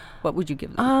 Like, what would you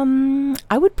give them?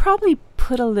 I would probably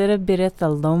put a little bit of the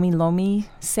lomi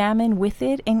salmon with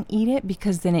it and eat it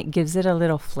because then it gives it a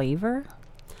little flavor.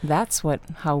 That's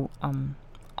how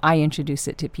I introduce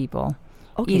it to people.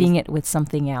 Okay. Eating it with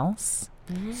something else.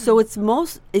 So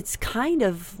it's kind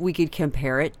of, we could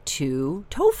compare it to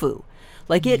tofu.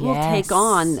 Like it will take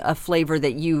on a flavor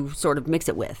that you sort of mix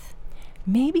it with.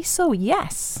 Maybe so,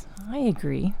 yes. I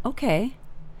agree. Okay.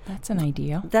 That's an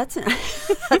idea. That's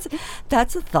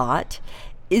a thought.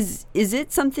 Is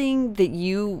it something that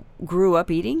you grew up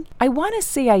eating? I want to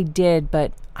say I did,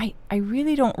 but I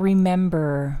really don't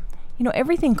remember.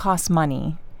 Everything costs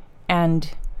money,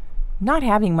 and not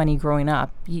having money growing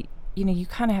up, you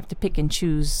kind of have to pick and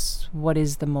choose what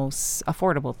is the most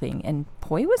affordable thing. And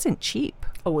poi wasn't cheap.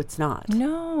 Oh, it's not.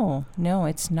 No,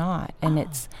 it's not. And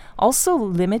it's also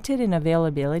limited in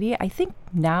availability. I think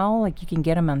now, you can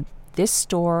get them on this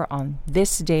store on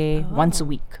this day once a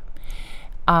week.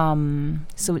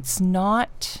 So it's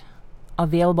not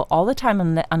available all the time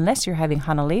unless you're having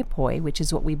hanalei poi, which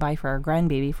is what we buy for our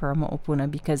grandbaby for our mo'opuna,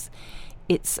 because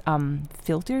it's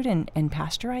filtered and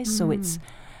pasteurized. So it's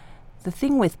the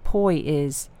thing with poi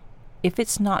is if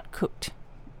it's not cooked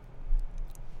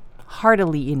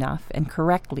heartily enough and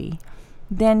correctly,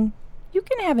 then you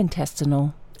can have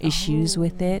intestinal issues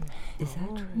with it. Is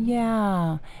that true?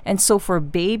 Yeah. And so for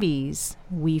babies,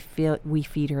 we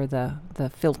feed her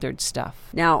the filtered stuff.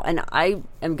 Now, and I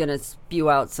am going to spew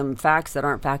out some facts that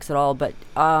aren't facts at all, but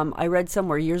I read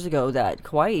somewhere years ago that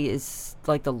Kauai is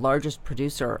like the largest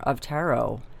producer of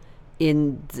taro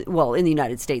in the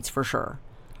United States for sure.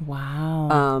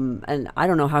 Wow. And I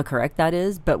don't know how correct that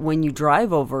is, but when you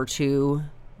drive over to,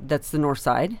 that's the north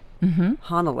side,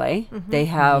 Hanalei, they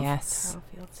have Yes.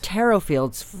 taro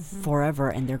fields forever,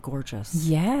 and they're gorgeous.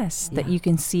 Yes, that Yeah. you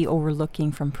can see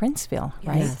overlooking from Princeville,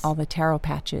 right? Yes. All the taro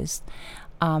patches.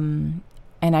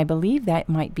 And I believe that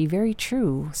might be very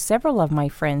true. Several of my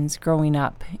friends growing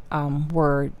up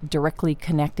were directly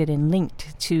connected and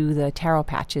linked to the taro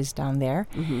patches down there.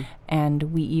 And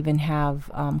we even have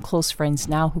close friends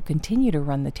now who continue to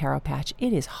run the taro patch.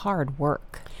 It is hard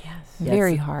work. Yes. Yeah,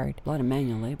 Very it's hard. A lot of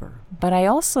manual labor. But I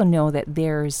also know that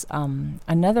there's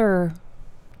another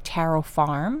taro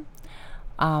farm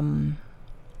on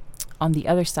the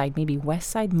other side, maybe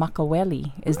west side.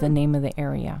 Makaweli is the name of the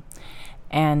area.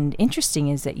 And interesting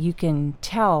is that you can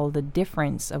tell the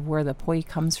difference of where the poi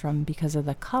comes from because of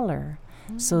the color.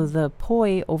 So the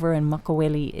poi over in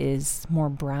Makaweli is more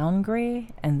brown gray,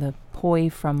 and the poi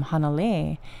from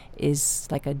Hanalei is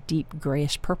like a deep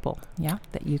grayish purple. Yeah,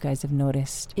 that you guys have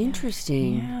noticed.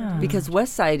 Interesting. Yeah. Because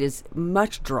west side is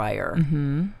much drier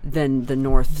than the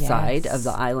north side of Yes.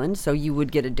 the island, so you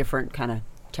would get a different kind of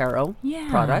taro Yeah.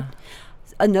 product.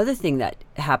 Another thing that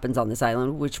happens on this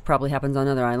island, which probably happens on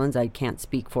other islands, I can't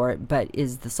speak for it, but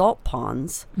is the salt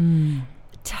ponds.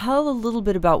 Tell a little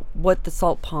bit about what the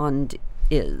salt pond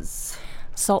is.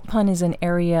 Salt Pond is an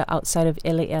area outside of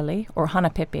Ele, or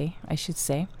Hanapepe, I should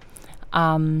say.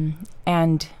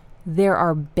 And there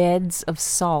are beds of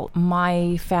salt.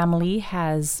 My family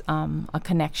has a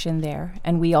connection there,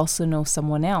 and we also know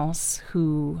someone else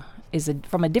who is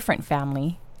from a different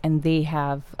family, and they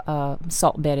have a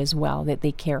salt bed as well that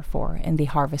they care for, and they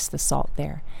harvest the salt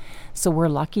there. So we're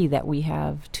lucky that we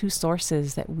have two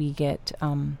sources that we get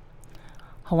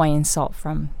Hawaiian salt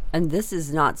from. And this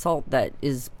is not salt that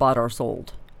is bought or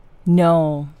sold.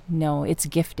 No, it's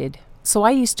gifted. So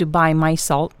I used to buy my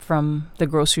salt from the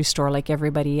grocery store like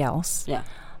everybody else. Yeah.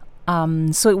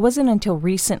 So it wasn't until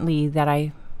recently that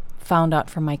I found out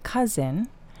from my cousin,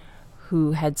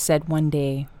 who had said one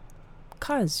day,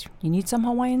 "Cuz, you need some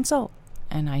Hawaiian salt?"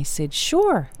 And I said,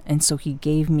 "Sure." And so he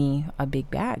gave me a big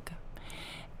bag.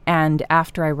 And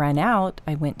after I ran out,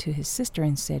 I went to his sister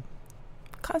and said,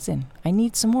 "Cousin, I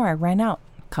need some more. I ran out.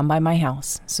 Come by my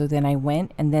house." So then I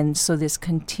went, and then so this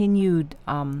continued,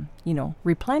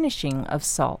 replenishing of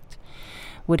salt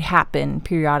would happen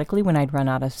periodically when I'd run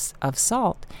out of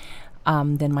salt.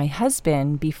 Then my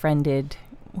husband befriended,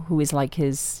 who is like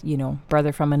his,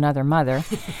 brother from another mother,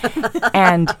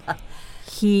 and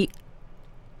he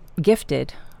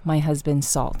gifted my husband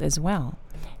salt as well.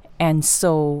 And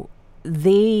so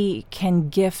they can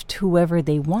gift whoever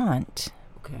they want.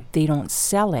 Okay. They don't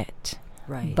sell it.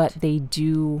 Right. But they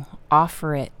do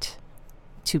offer it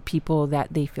to people that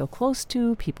they feel close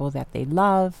to, people that they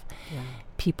love,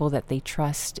 people that they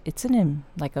trust. It's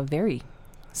like a very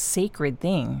sacred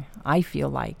thing, I feel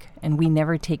like. And we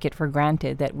never take it for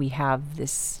granted that we have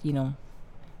this,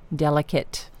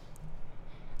 delicate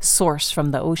source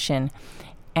from the ocean.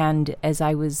 And as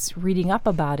I was reading up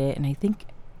about it, and I think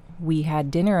we had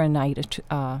dinner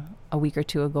a week or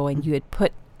two ago, and you had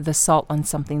put the salt on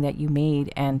something that you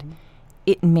made, and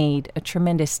it made a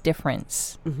tremendous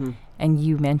difference. And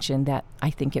you mentioned that I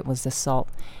think it was the salt.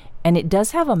 And it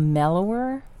does have a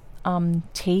mellower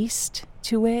taste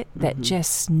to it that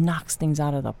just knocks things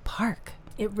out of the park.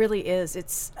 It really is.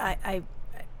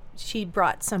 She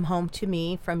brought some home to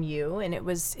me from you, and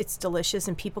it's delicious,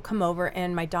 and people come over,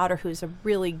 and my daughter, who's a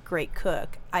really great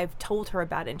cook, I've told her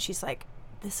about it, and she's like,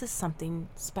 "This is something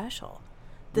special.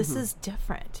 This is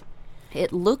different."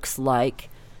 It looks like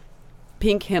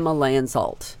pink Himalayan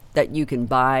salt that you can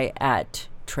buy at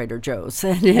Trader Joe's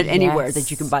and anywhere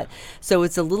that you can buy. So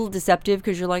it's a little deceptive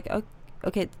because you're like, oh,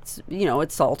 okay, it's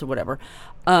salt or whatever.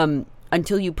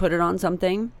 Until you put it on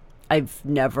something. I've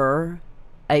never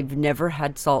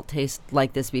had salt taste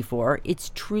like this before.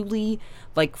 It's truly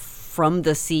like from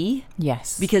the sea.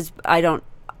 Yes. Because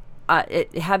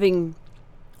having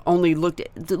only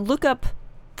look up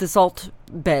the salt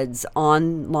beds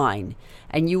online,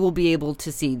 and you will be able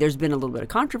to see there's been a little bit of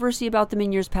controversy about them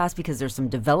in years past because there's some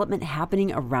development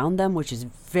happening around them, which is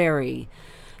very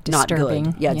disturbing.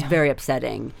 Not good. Yeah, it's very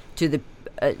upsetting to the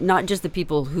not just the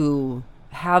people who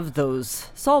have those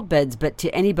salt beds, but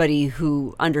to anybody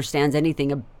who understands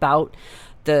anything about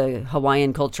the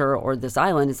Hawaiian culture or this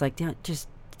island. It's like, just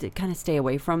kind of stay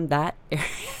away from that area.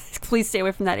 Please stay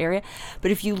away from that area.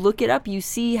 But if you look it up, you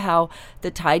see how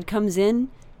the tide comes in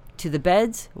to the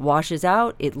beds, washes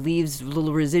out, it leaves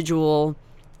little residual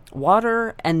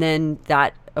water, and then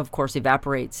that, of course,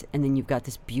 evaporates, and then you've got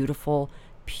this beautiful,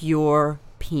 pure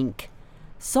pink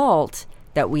salt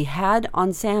that we had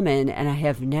on salmon, and I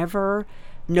have never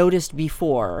noticed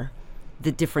before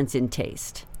the difference in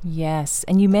taste. Yes.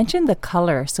 And you mentioned the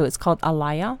color. So it's called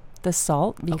alaya, the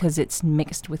salt, because it's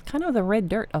mixed with kind of the red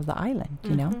dirt of the island,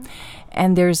 you know.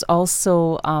 And there's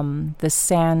also the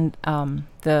sand,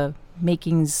 the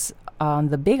makings on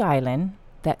the Big Island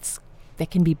that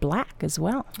can be black as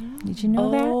well. Did you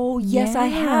know that? Oh, yes, I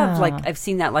have. Yeah. Like, I've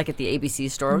seen that like at the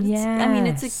ABC store. I mean,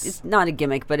 it's not a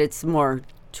gimmick, but it's more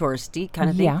touristy kind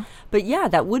of thing. Yeah. But yeah,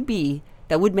 that would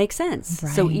make sense.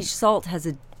 So Right. each salt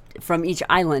from each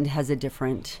island has a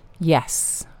different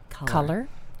Yes. color.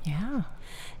 Yeah.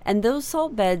 And those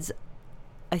salt beds,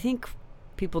 I think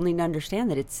people need to understand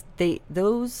that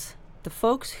the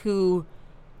folks who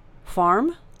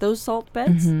farm those salt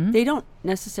beds, they don't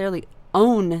necessarily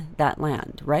own that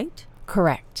land, right?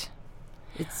 Correct.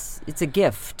 It's a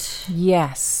gift.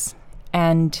 Yes.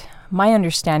 And my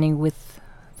understanding with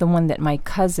the one that my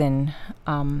cousin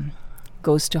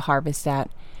goes to harvest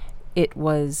at, it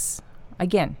was,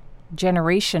 again,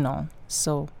 generational.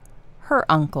 So her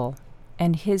uncle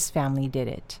and his family did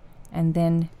it. And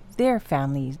then their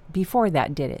family before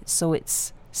that did it. So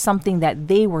it's something that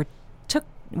they were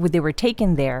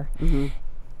taken there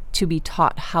to be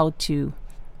taught how to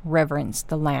reverence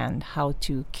the land, how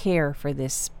to care for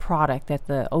this product that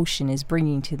the ocean is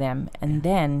bringing to them, and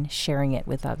then sharing it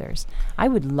with others. I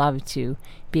would love to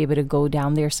be able to go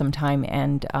down there sometime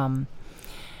and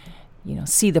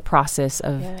see the process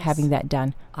of having that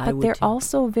done. But they're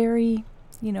also very,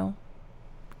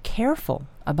 careful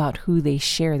about who they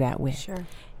share that with. Sure.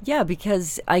 Yeah,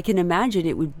 because I can imagine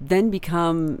it would then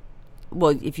become,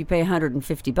 well, if you pay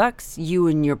 $150, you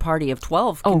and your party of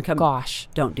 12 can come. Oh, gosh.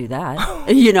 Don't do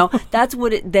that. That's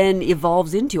what it then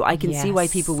evolves into. I can see why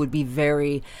people would be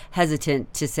very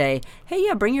hesitant to say, hey,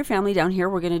 yeah, bring your family down here.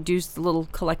 We're going to do a little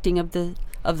collecting of the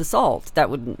salt. That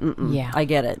would, I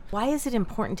get it. Why is it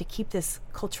important to keep this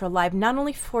culture alive, not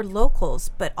only for locals,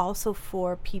 but also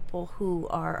for people who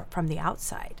are from the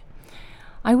outside?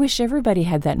 I wish everybody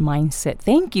had that mindset.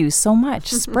 Thank you so much.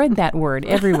 Spread that word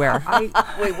everywhere.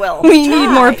 We will. We need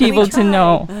more people to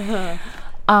know.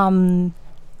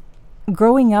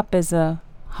 Growing up as a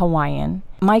Hawaiian,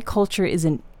 my culture is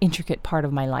an intricate part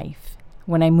of my life.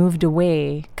 When I moved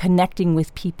away, connecting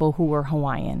with people who were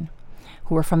Hawaiian,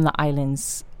 who were from the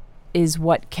islands, is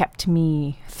what kept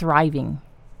me thriving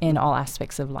in all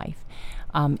aspects of life.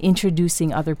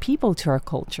 Introducing other people to our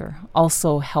culture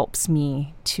also helps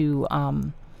me to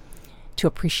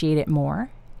appreciate it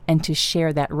more and to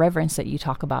share that reverence that you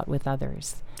talk about with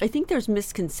others. I think there's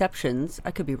misconceptions,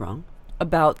 I could be wrong,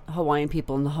 about Hawaiian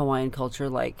people and the Hawaiian culture,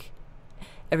 like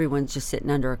everyone's just sitting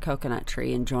under a coconut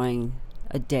tree enjoying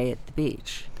a day at the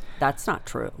beach. That's not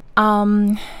true.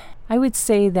 I would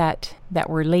say that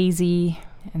we're lazy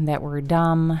and that we're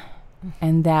dumb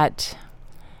and that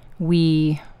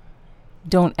we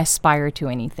don't aspire to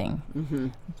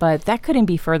anything. But that couldn't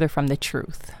be further from the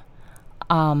truth.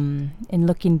 In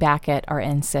looking back at our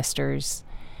ancestors,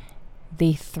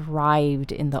 they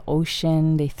thrived in the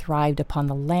ocean, they thrived upon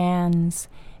the lands,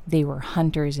 they were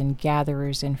hunters and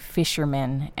gatherers and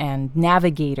fishermen and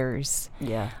navigators.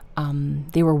 Yeah.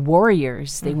 They were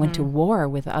warriors. They went to war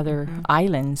with other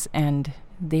islands, and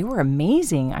they were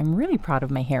amazing. I'm really proud of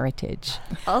my heritage.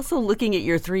 Also, looking at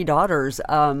your three daughters,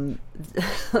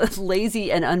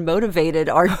 lazy and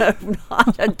unmotivated are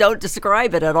not, don't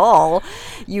describe it at all.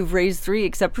 You've raised three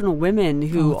exceptional women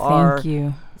who are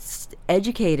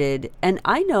educated. And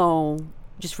I know,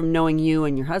 just from knowing you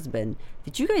and your husband,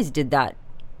 that you guys did that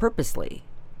purposely.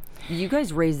 You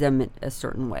guys raised them a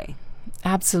certain way.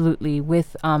 Absolutely,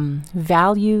 with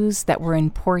values that were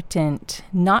important,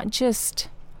 not just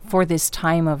for this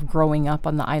time of growing up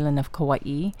on the island of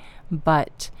Kauai,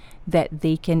 but that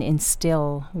they can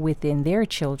instill within their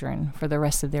children for the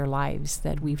rest of their lives,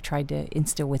 that we've tried to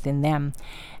instill within them.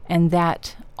 And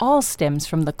that all stems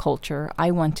from the culture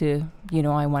I want to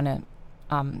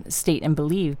state and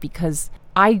believe, because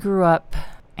I grew up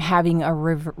having a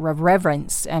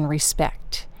reverence and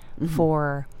respect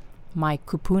for my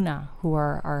kupuna, who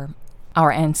are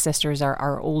our ancestors,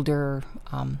 our older,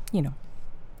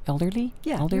 elderly?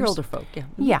 Yeah, Elders? you're older folk, yeah.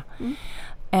 Yeah.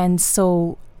 And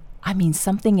so, I mean,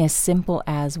 something as simple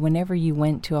as whenever you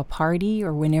went to a party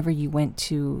or whenever you went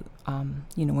to,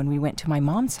 when we went to my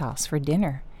mom's house for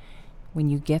dinner, when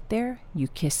you get there, you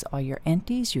kiss all your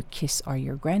aunties, you kiss all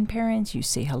your grandparents, you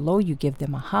say hello, you give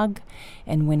them a hug.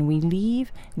 And when we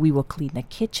leave, we will clean the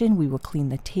kitchen, we will clean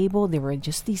the table. There were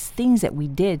just these things that we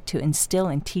did to instill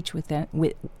and teach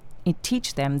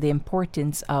them the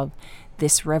importance of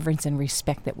this reverence and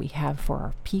respect that we have for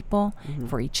our people,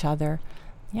 for each other.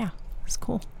 Yeah, it's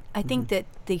cool. I think that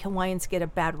the Hawaiians get a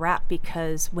bad rap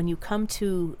because when you come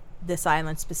to this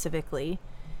island specifically,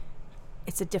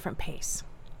 it's a different pace,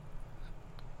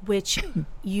 which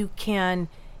you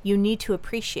need to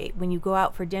appreciate. When you go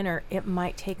out for dinner, it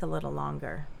might take a little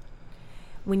longer.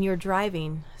 When you're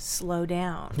driving, slow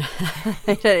down.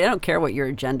 I don't care what your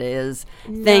agenda is.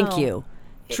 Thank you.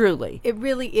 Truly. It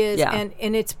really is. Yeah.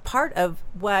 And it's part of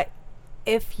what,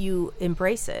 if you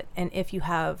embrace it and if you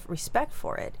have respect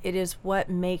for it, it is what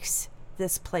makes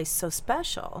this place so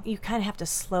special. You kind of have to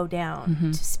slow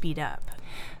down to speed up.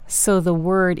 So the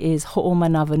word is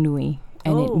ho'omanavanui,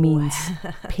 and it means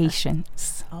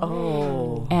patience.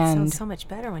 Oh. And it sounds so much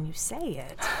better when you say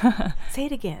it. Say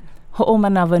it again.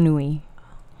 Ho'omanavanui.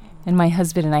 And my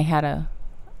husband and I had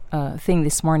a thing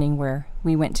this morning where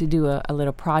we went to do a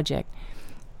little project.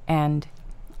 And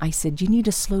I said, you need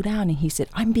to slow down. And he said,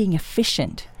 I'm being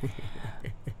efficient.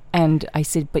 And I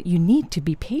said, but you need to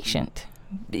be patient.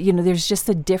 You know, there's just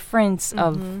a difference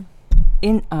of,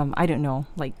 I don't know,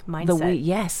 like mindset. The way,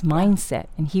 mindset.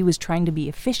 And he was trying to be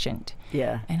efficient.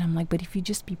 Yeah. And I'm like, but if you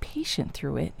just be patient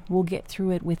through it, we'll get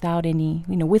through it without any,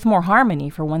 with more harmony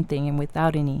for one thing, and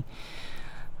without any.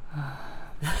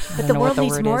 But the world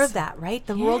needs more of that, right?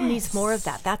 The world needs more of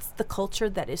that. That's the culture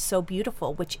that is so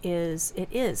beautiful, which is, it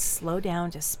is slow down,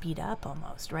 just speed up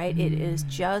almost, right? It is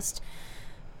just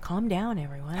calm down,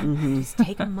 everyone. Just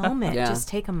take a moment. Yeah. Just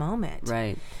take a moment.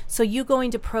 Right. So you going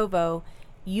to Provo,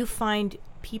 you find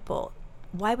people.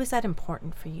 Why was that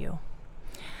important for you?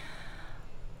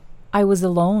 I was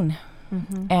alone.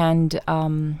 And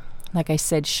like I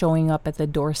said, showing up at the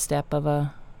doorstep of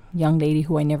a young lady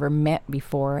who I never met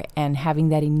before and having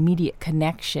that immediate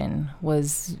connection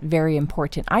was very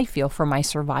important, I feel, for my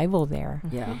survival there.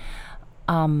 Yeah.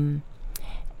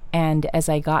 And as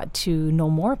I got to know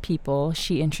more people,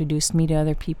 she introduced me to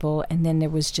other people, and then there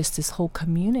was just this whole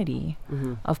community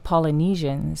of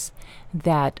Polynesians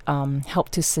that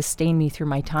helped to sustain me through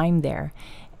my time there.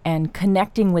 And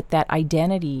connecting with that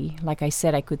identity, like I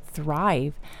said, I could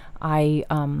thrive. I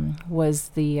was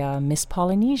the Miss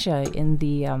Polynesia in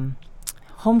the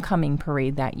homecoming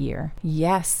parade that year.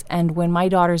 Yes, and when my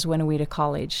daughters went away to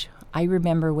college, I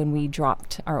remember when we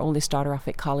dropped our oldest daughter off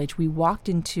at college, we walked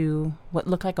into what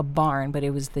looked like a barn, but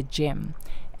it was the gym.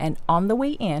 And on the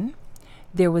way in,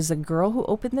 there was a girl who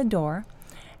opened the door,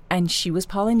 and she was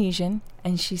Polynesian,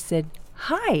 and she said,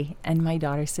 "Hi," and my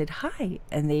daughter said, "Hi,"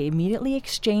 and they immediately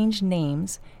exchanged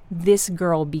names. This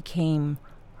girl became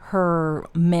her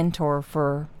mentor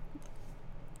for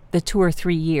the 2 or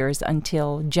 3 years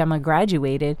until Gemma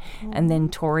graduated. And then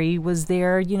Tori was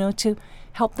there, to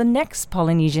help the next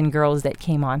Polynesian girls that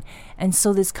came on. And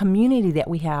so this community that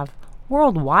we have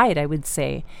worldwide, I would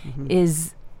say,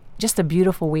 is just a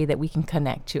beautiful way that we can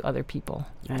connect to other people.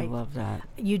 I love that.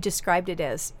 You described it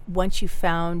as once you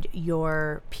found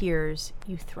your peers,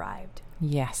 you thrived.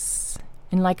 Yes.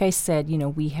 And like I said,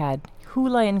 we had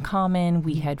hula in common.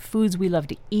 We had foods we loved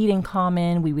to eat in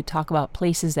common. We would talk about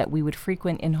places that we would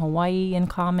frequent in Hawaii in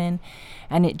common.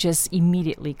 And it just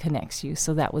immediately connects you.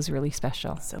 So that was really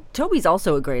special. So Toby's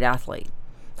also a great athlete.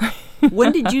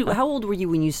 How old were you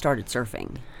when you started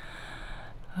surfing?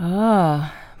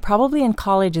 Probably in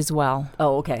college as well.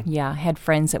 Oh, okay. Yeah, I had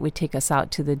friends that would take us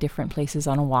out to the different places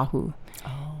on Oahu.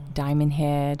 Diamond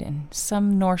Head and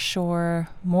some North Shore,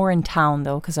 more in town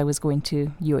though, because I was going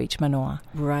to UH Manoa.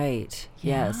 Right.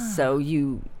 Yeah. Yes. So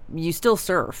you still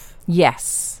surf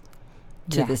Yes.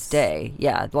 to this day.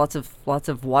 Yeah. Lots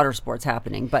of water sports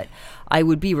happening. But I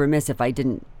would be remiss if I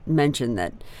didn't mention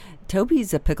that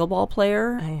Toby's a pickleball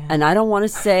player. And I don't want to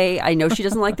say, I know she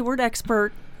doesn't like the word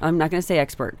expert. I'm not going to say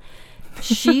expert.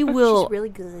 She will. She's really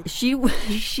good.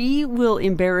 She will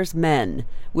embarrass men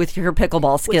with her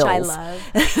pickleball skills. Which I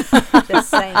love. Just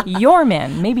saying. Your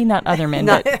men, maybe not other men,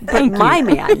 but thank my you.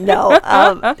 man.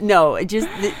 No, no. Just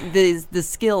the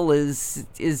skill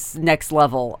is next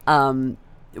level.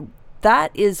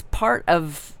 That is part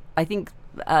of, I think,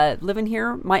 living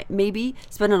here. Maybe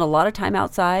spending a lot of time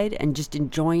outside and just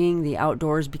enjoying the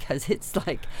outdoors, because it's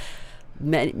like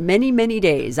many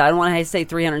days. I don't want to say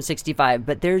 365,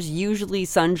 but there's usually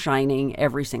sun shining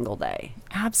every single day.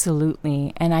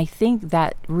 Absolutely. And I think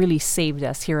that really saved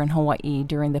us here in Hawaii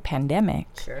during the pandemic.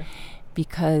 Sure.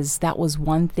 Because that was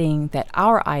one thing that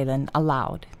our island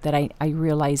allowed, that I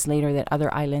realized later that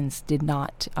other islands did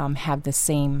not have the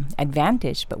same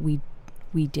advantage, but we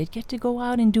did get to go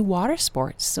out and do water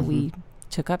sports. So we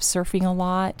took up surfing a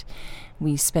lot.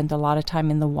 We spent a lot of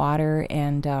time in the water,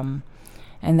 and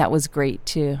that was great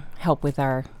to help with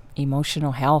our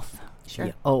emotional health. Sure.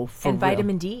 Yeah. Oh, for and real.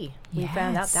 vitamin D. We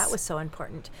found out Yes. that was so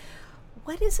important.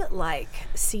 What is it like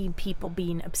seeing people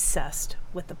being obsessed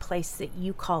with the place that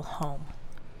you call home?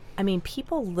 I mean,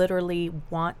 people literally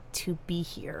want to be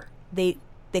here. They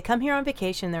come here on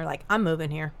vacation. They're like, I'm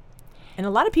moving here. And a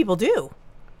lot of people do.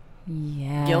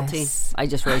 Yes. Guilty. I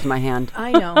just raised my hand.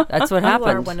 I know. That's what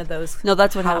happened. You are one of those. No,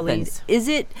 that's what happened. howlies. Is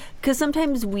it because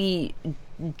sometimes we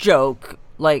joke,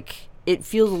 like it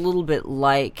feels a little bit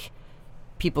like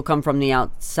people come from the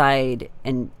outside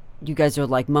and you guys are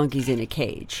like monkeys in a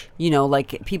cage. You know,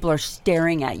 like people are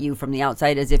staring at you from the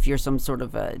outside as if you're some sort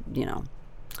of a, you know,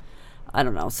 I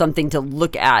don't know, something to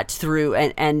look at through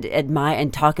and admire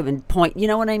and talk of and point. You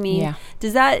know what I mean? Yeah.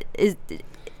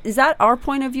 Is that our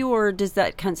point of view, or does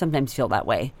that kind of sometimes feel that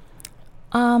way?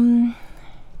 I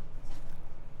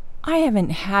haven't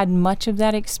had much of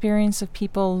that experience of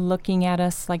people looking at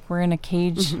us like we're in a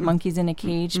cage, monkeys in a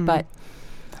cage, but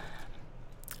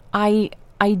I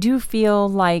do feel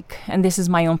like, and this is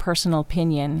my own personal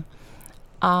opinion,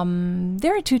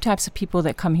 there are two types of people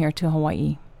that come here to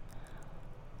Hawaii.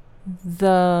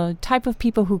 The type of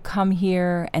people who come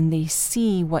here and they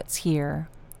see what's here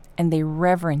and they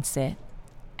reverence it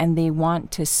and they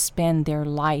want to spend their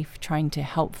life trying to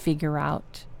help figure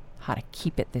out how to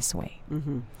keep it this way.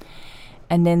 Mm-hmm.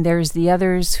 And then there's the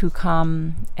others who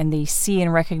come and they see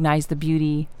and recognize the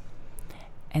beauty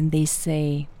and they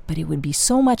say, but it would be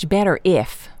so much better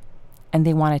if, and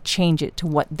they want to change it to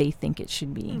what they think it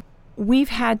should be. We've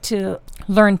had to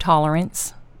learn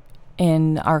tolerance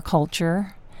in our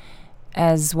culture,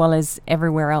 as well as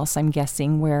everywhere else, I'm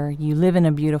guessing, where you live in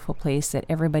a beautiful place that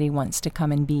everybody wants to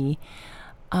come and be.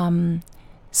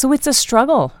 So it's a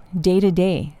struggle day to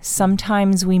day.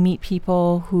 Sometimes we meet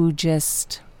people who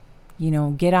just,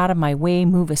 get out of my way,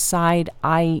 move aside.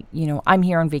 I'm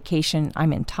here on vacation.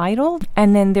 I'm entitled.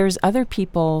 And then there's other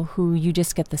people who you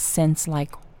just get the sense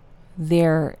like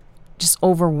they're just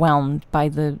overwhelmed by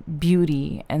the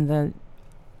beauty and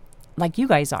like you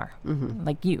guys are,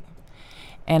 like you.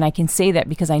 And I can say that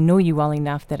because I know you well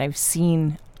enough that I've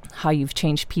seen how you've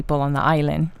changed people on the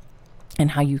island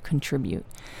and how you contribute.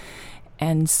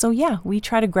 And so, yeah, we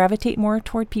try to gravitate more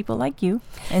toward people like you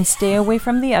and stay away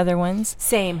from the other ones.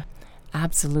 Same.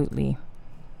 Absolutely.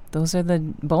 Those are the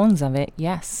bones of it.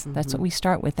 Yes, that's what we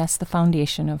start with. That's the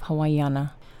foundation of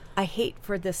Hawaiiana. I hate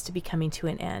for this to be coming to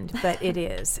an end, but it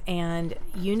is. And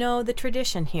you know the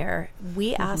tradition here.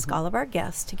 We ask all of our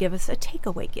guests to give us a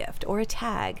takeaway gift or a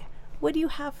tag. What do you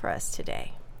have for us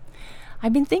today?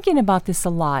 I've been thinking about this a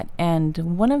lot,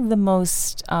 and one of the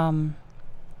most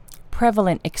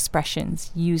prevalent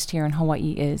expressions used here in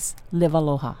Hawaii is live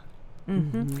aloha.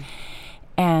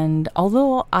 And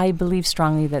although I believe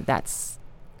strongly that that's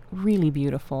really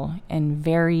beautiful and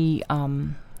very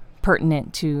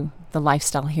pertinent to the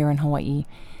lifestyle here in Hawaii,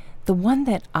 the one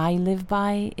that I live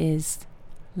by is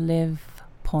live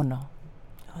pono.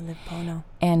 Oh, live pono.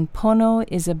 And pono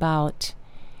is about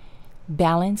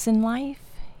balance in life.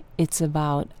 It's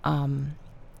about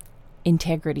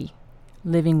integrity,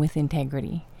 living with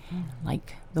integrity.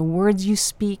 Like the words you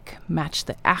speak match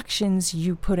the actions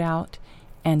you put out,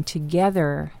 and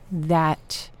together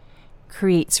that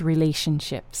creates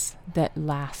relationships that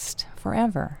last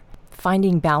forever.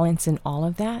 Finding balance in all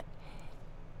of that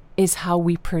is how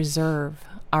we preserve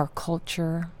our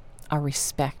culture, our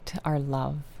respect, our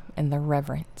love, and the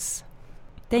reverence.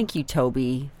 Thank you,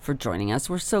 Tobbie, for joining us.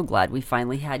 We're so glad we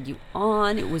finally had you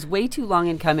on. It was way too long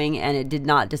in coming, and it did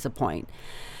not disappoint.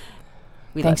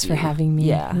 Thanks for having me.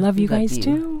 Yeah, love you guys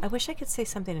too. I wish I could say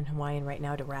something in Hawaiian right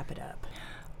now to wrap it up.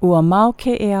 Ua mau ke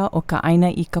ea o ka aina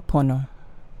I ka pono.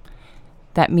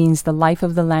 That means the life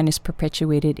of the land is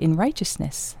perpetuated in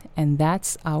righteousness, and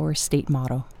that's our state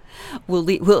motto. We'll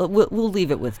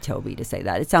leave it with Tobbie to say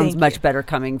that. It sounds much better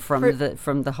coming from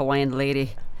the Hawaiian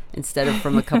lady instead of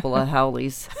from a couple of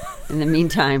howlies. In the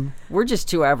meantime, we're just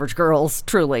two average girls,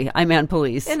 truly. I'm Ann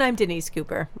Police. And I'm Denise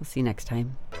Cooper. We'll see you next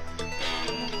time.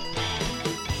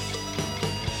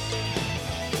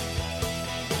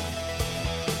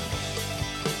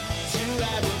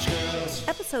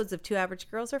 Episodes of Two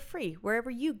Average Girls are free wherever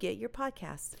you get your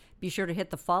podcasts. Be sure to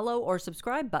hit the follow or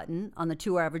subscribe button on the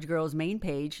Two Average Girls main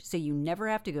page so you never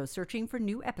have to go searching for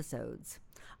new episodes.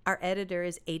 Our editor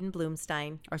is Aiden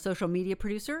Bloomstein. Our social media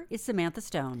producer is Samantha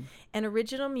Stone. And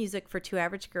original music for Two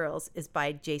Average Girls is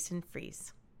by Jason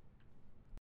Fries.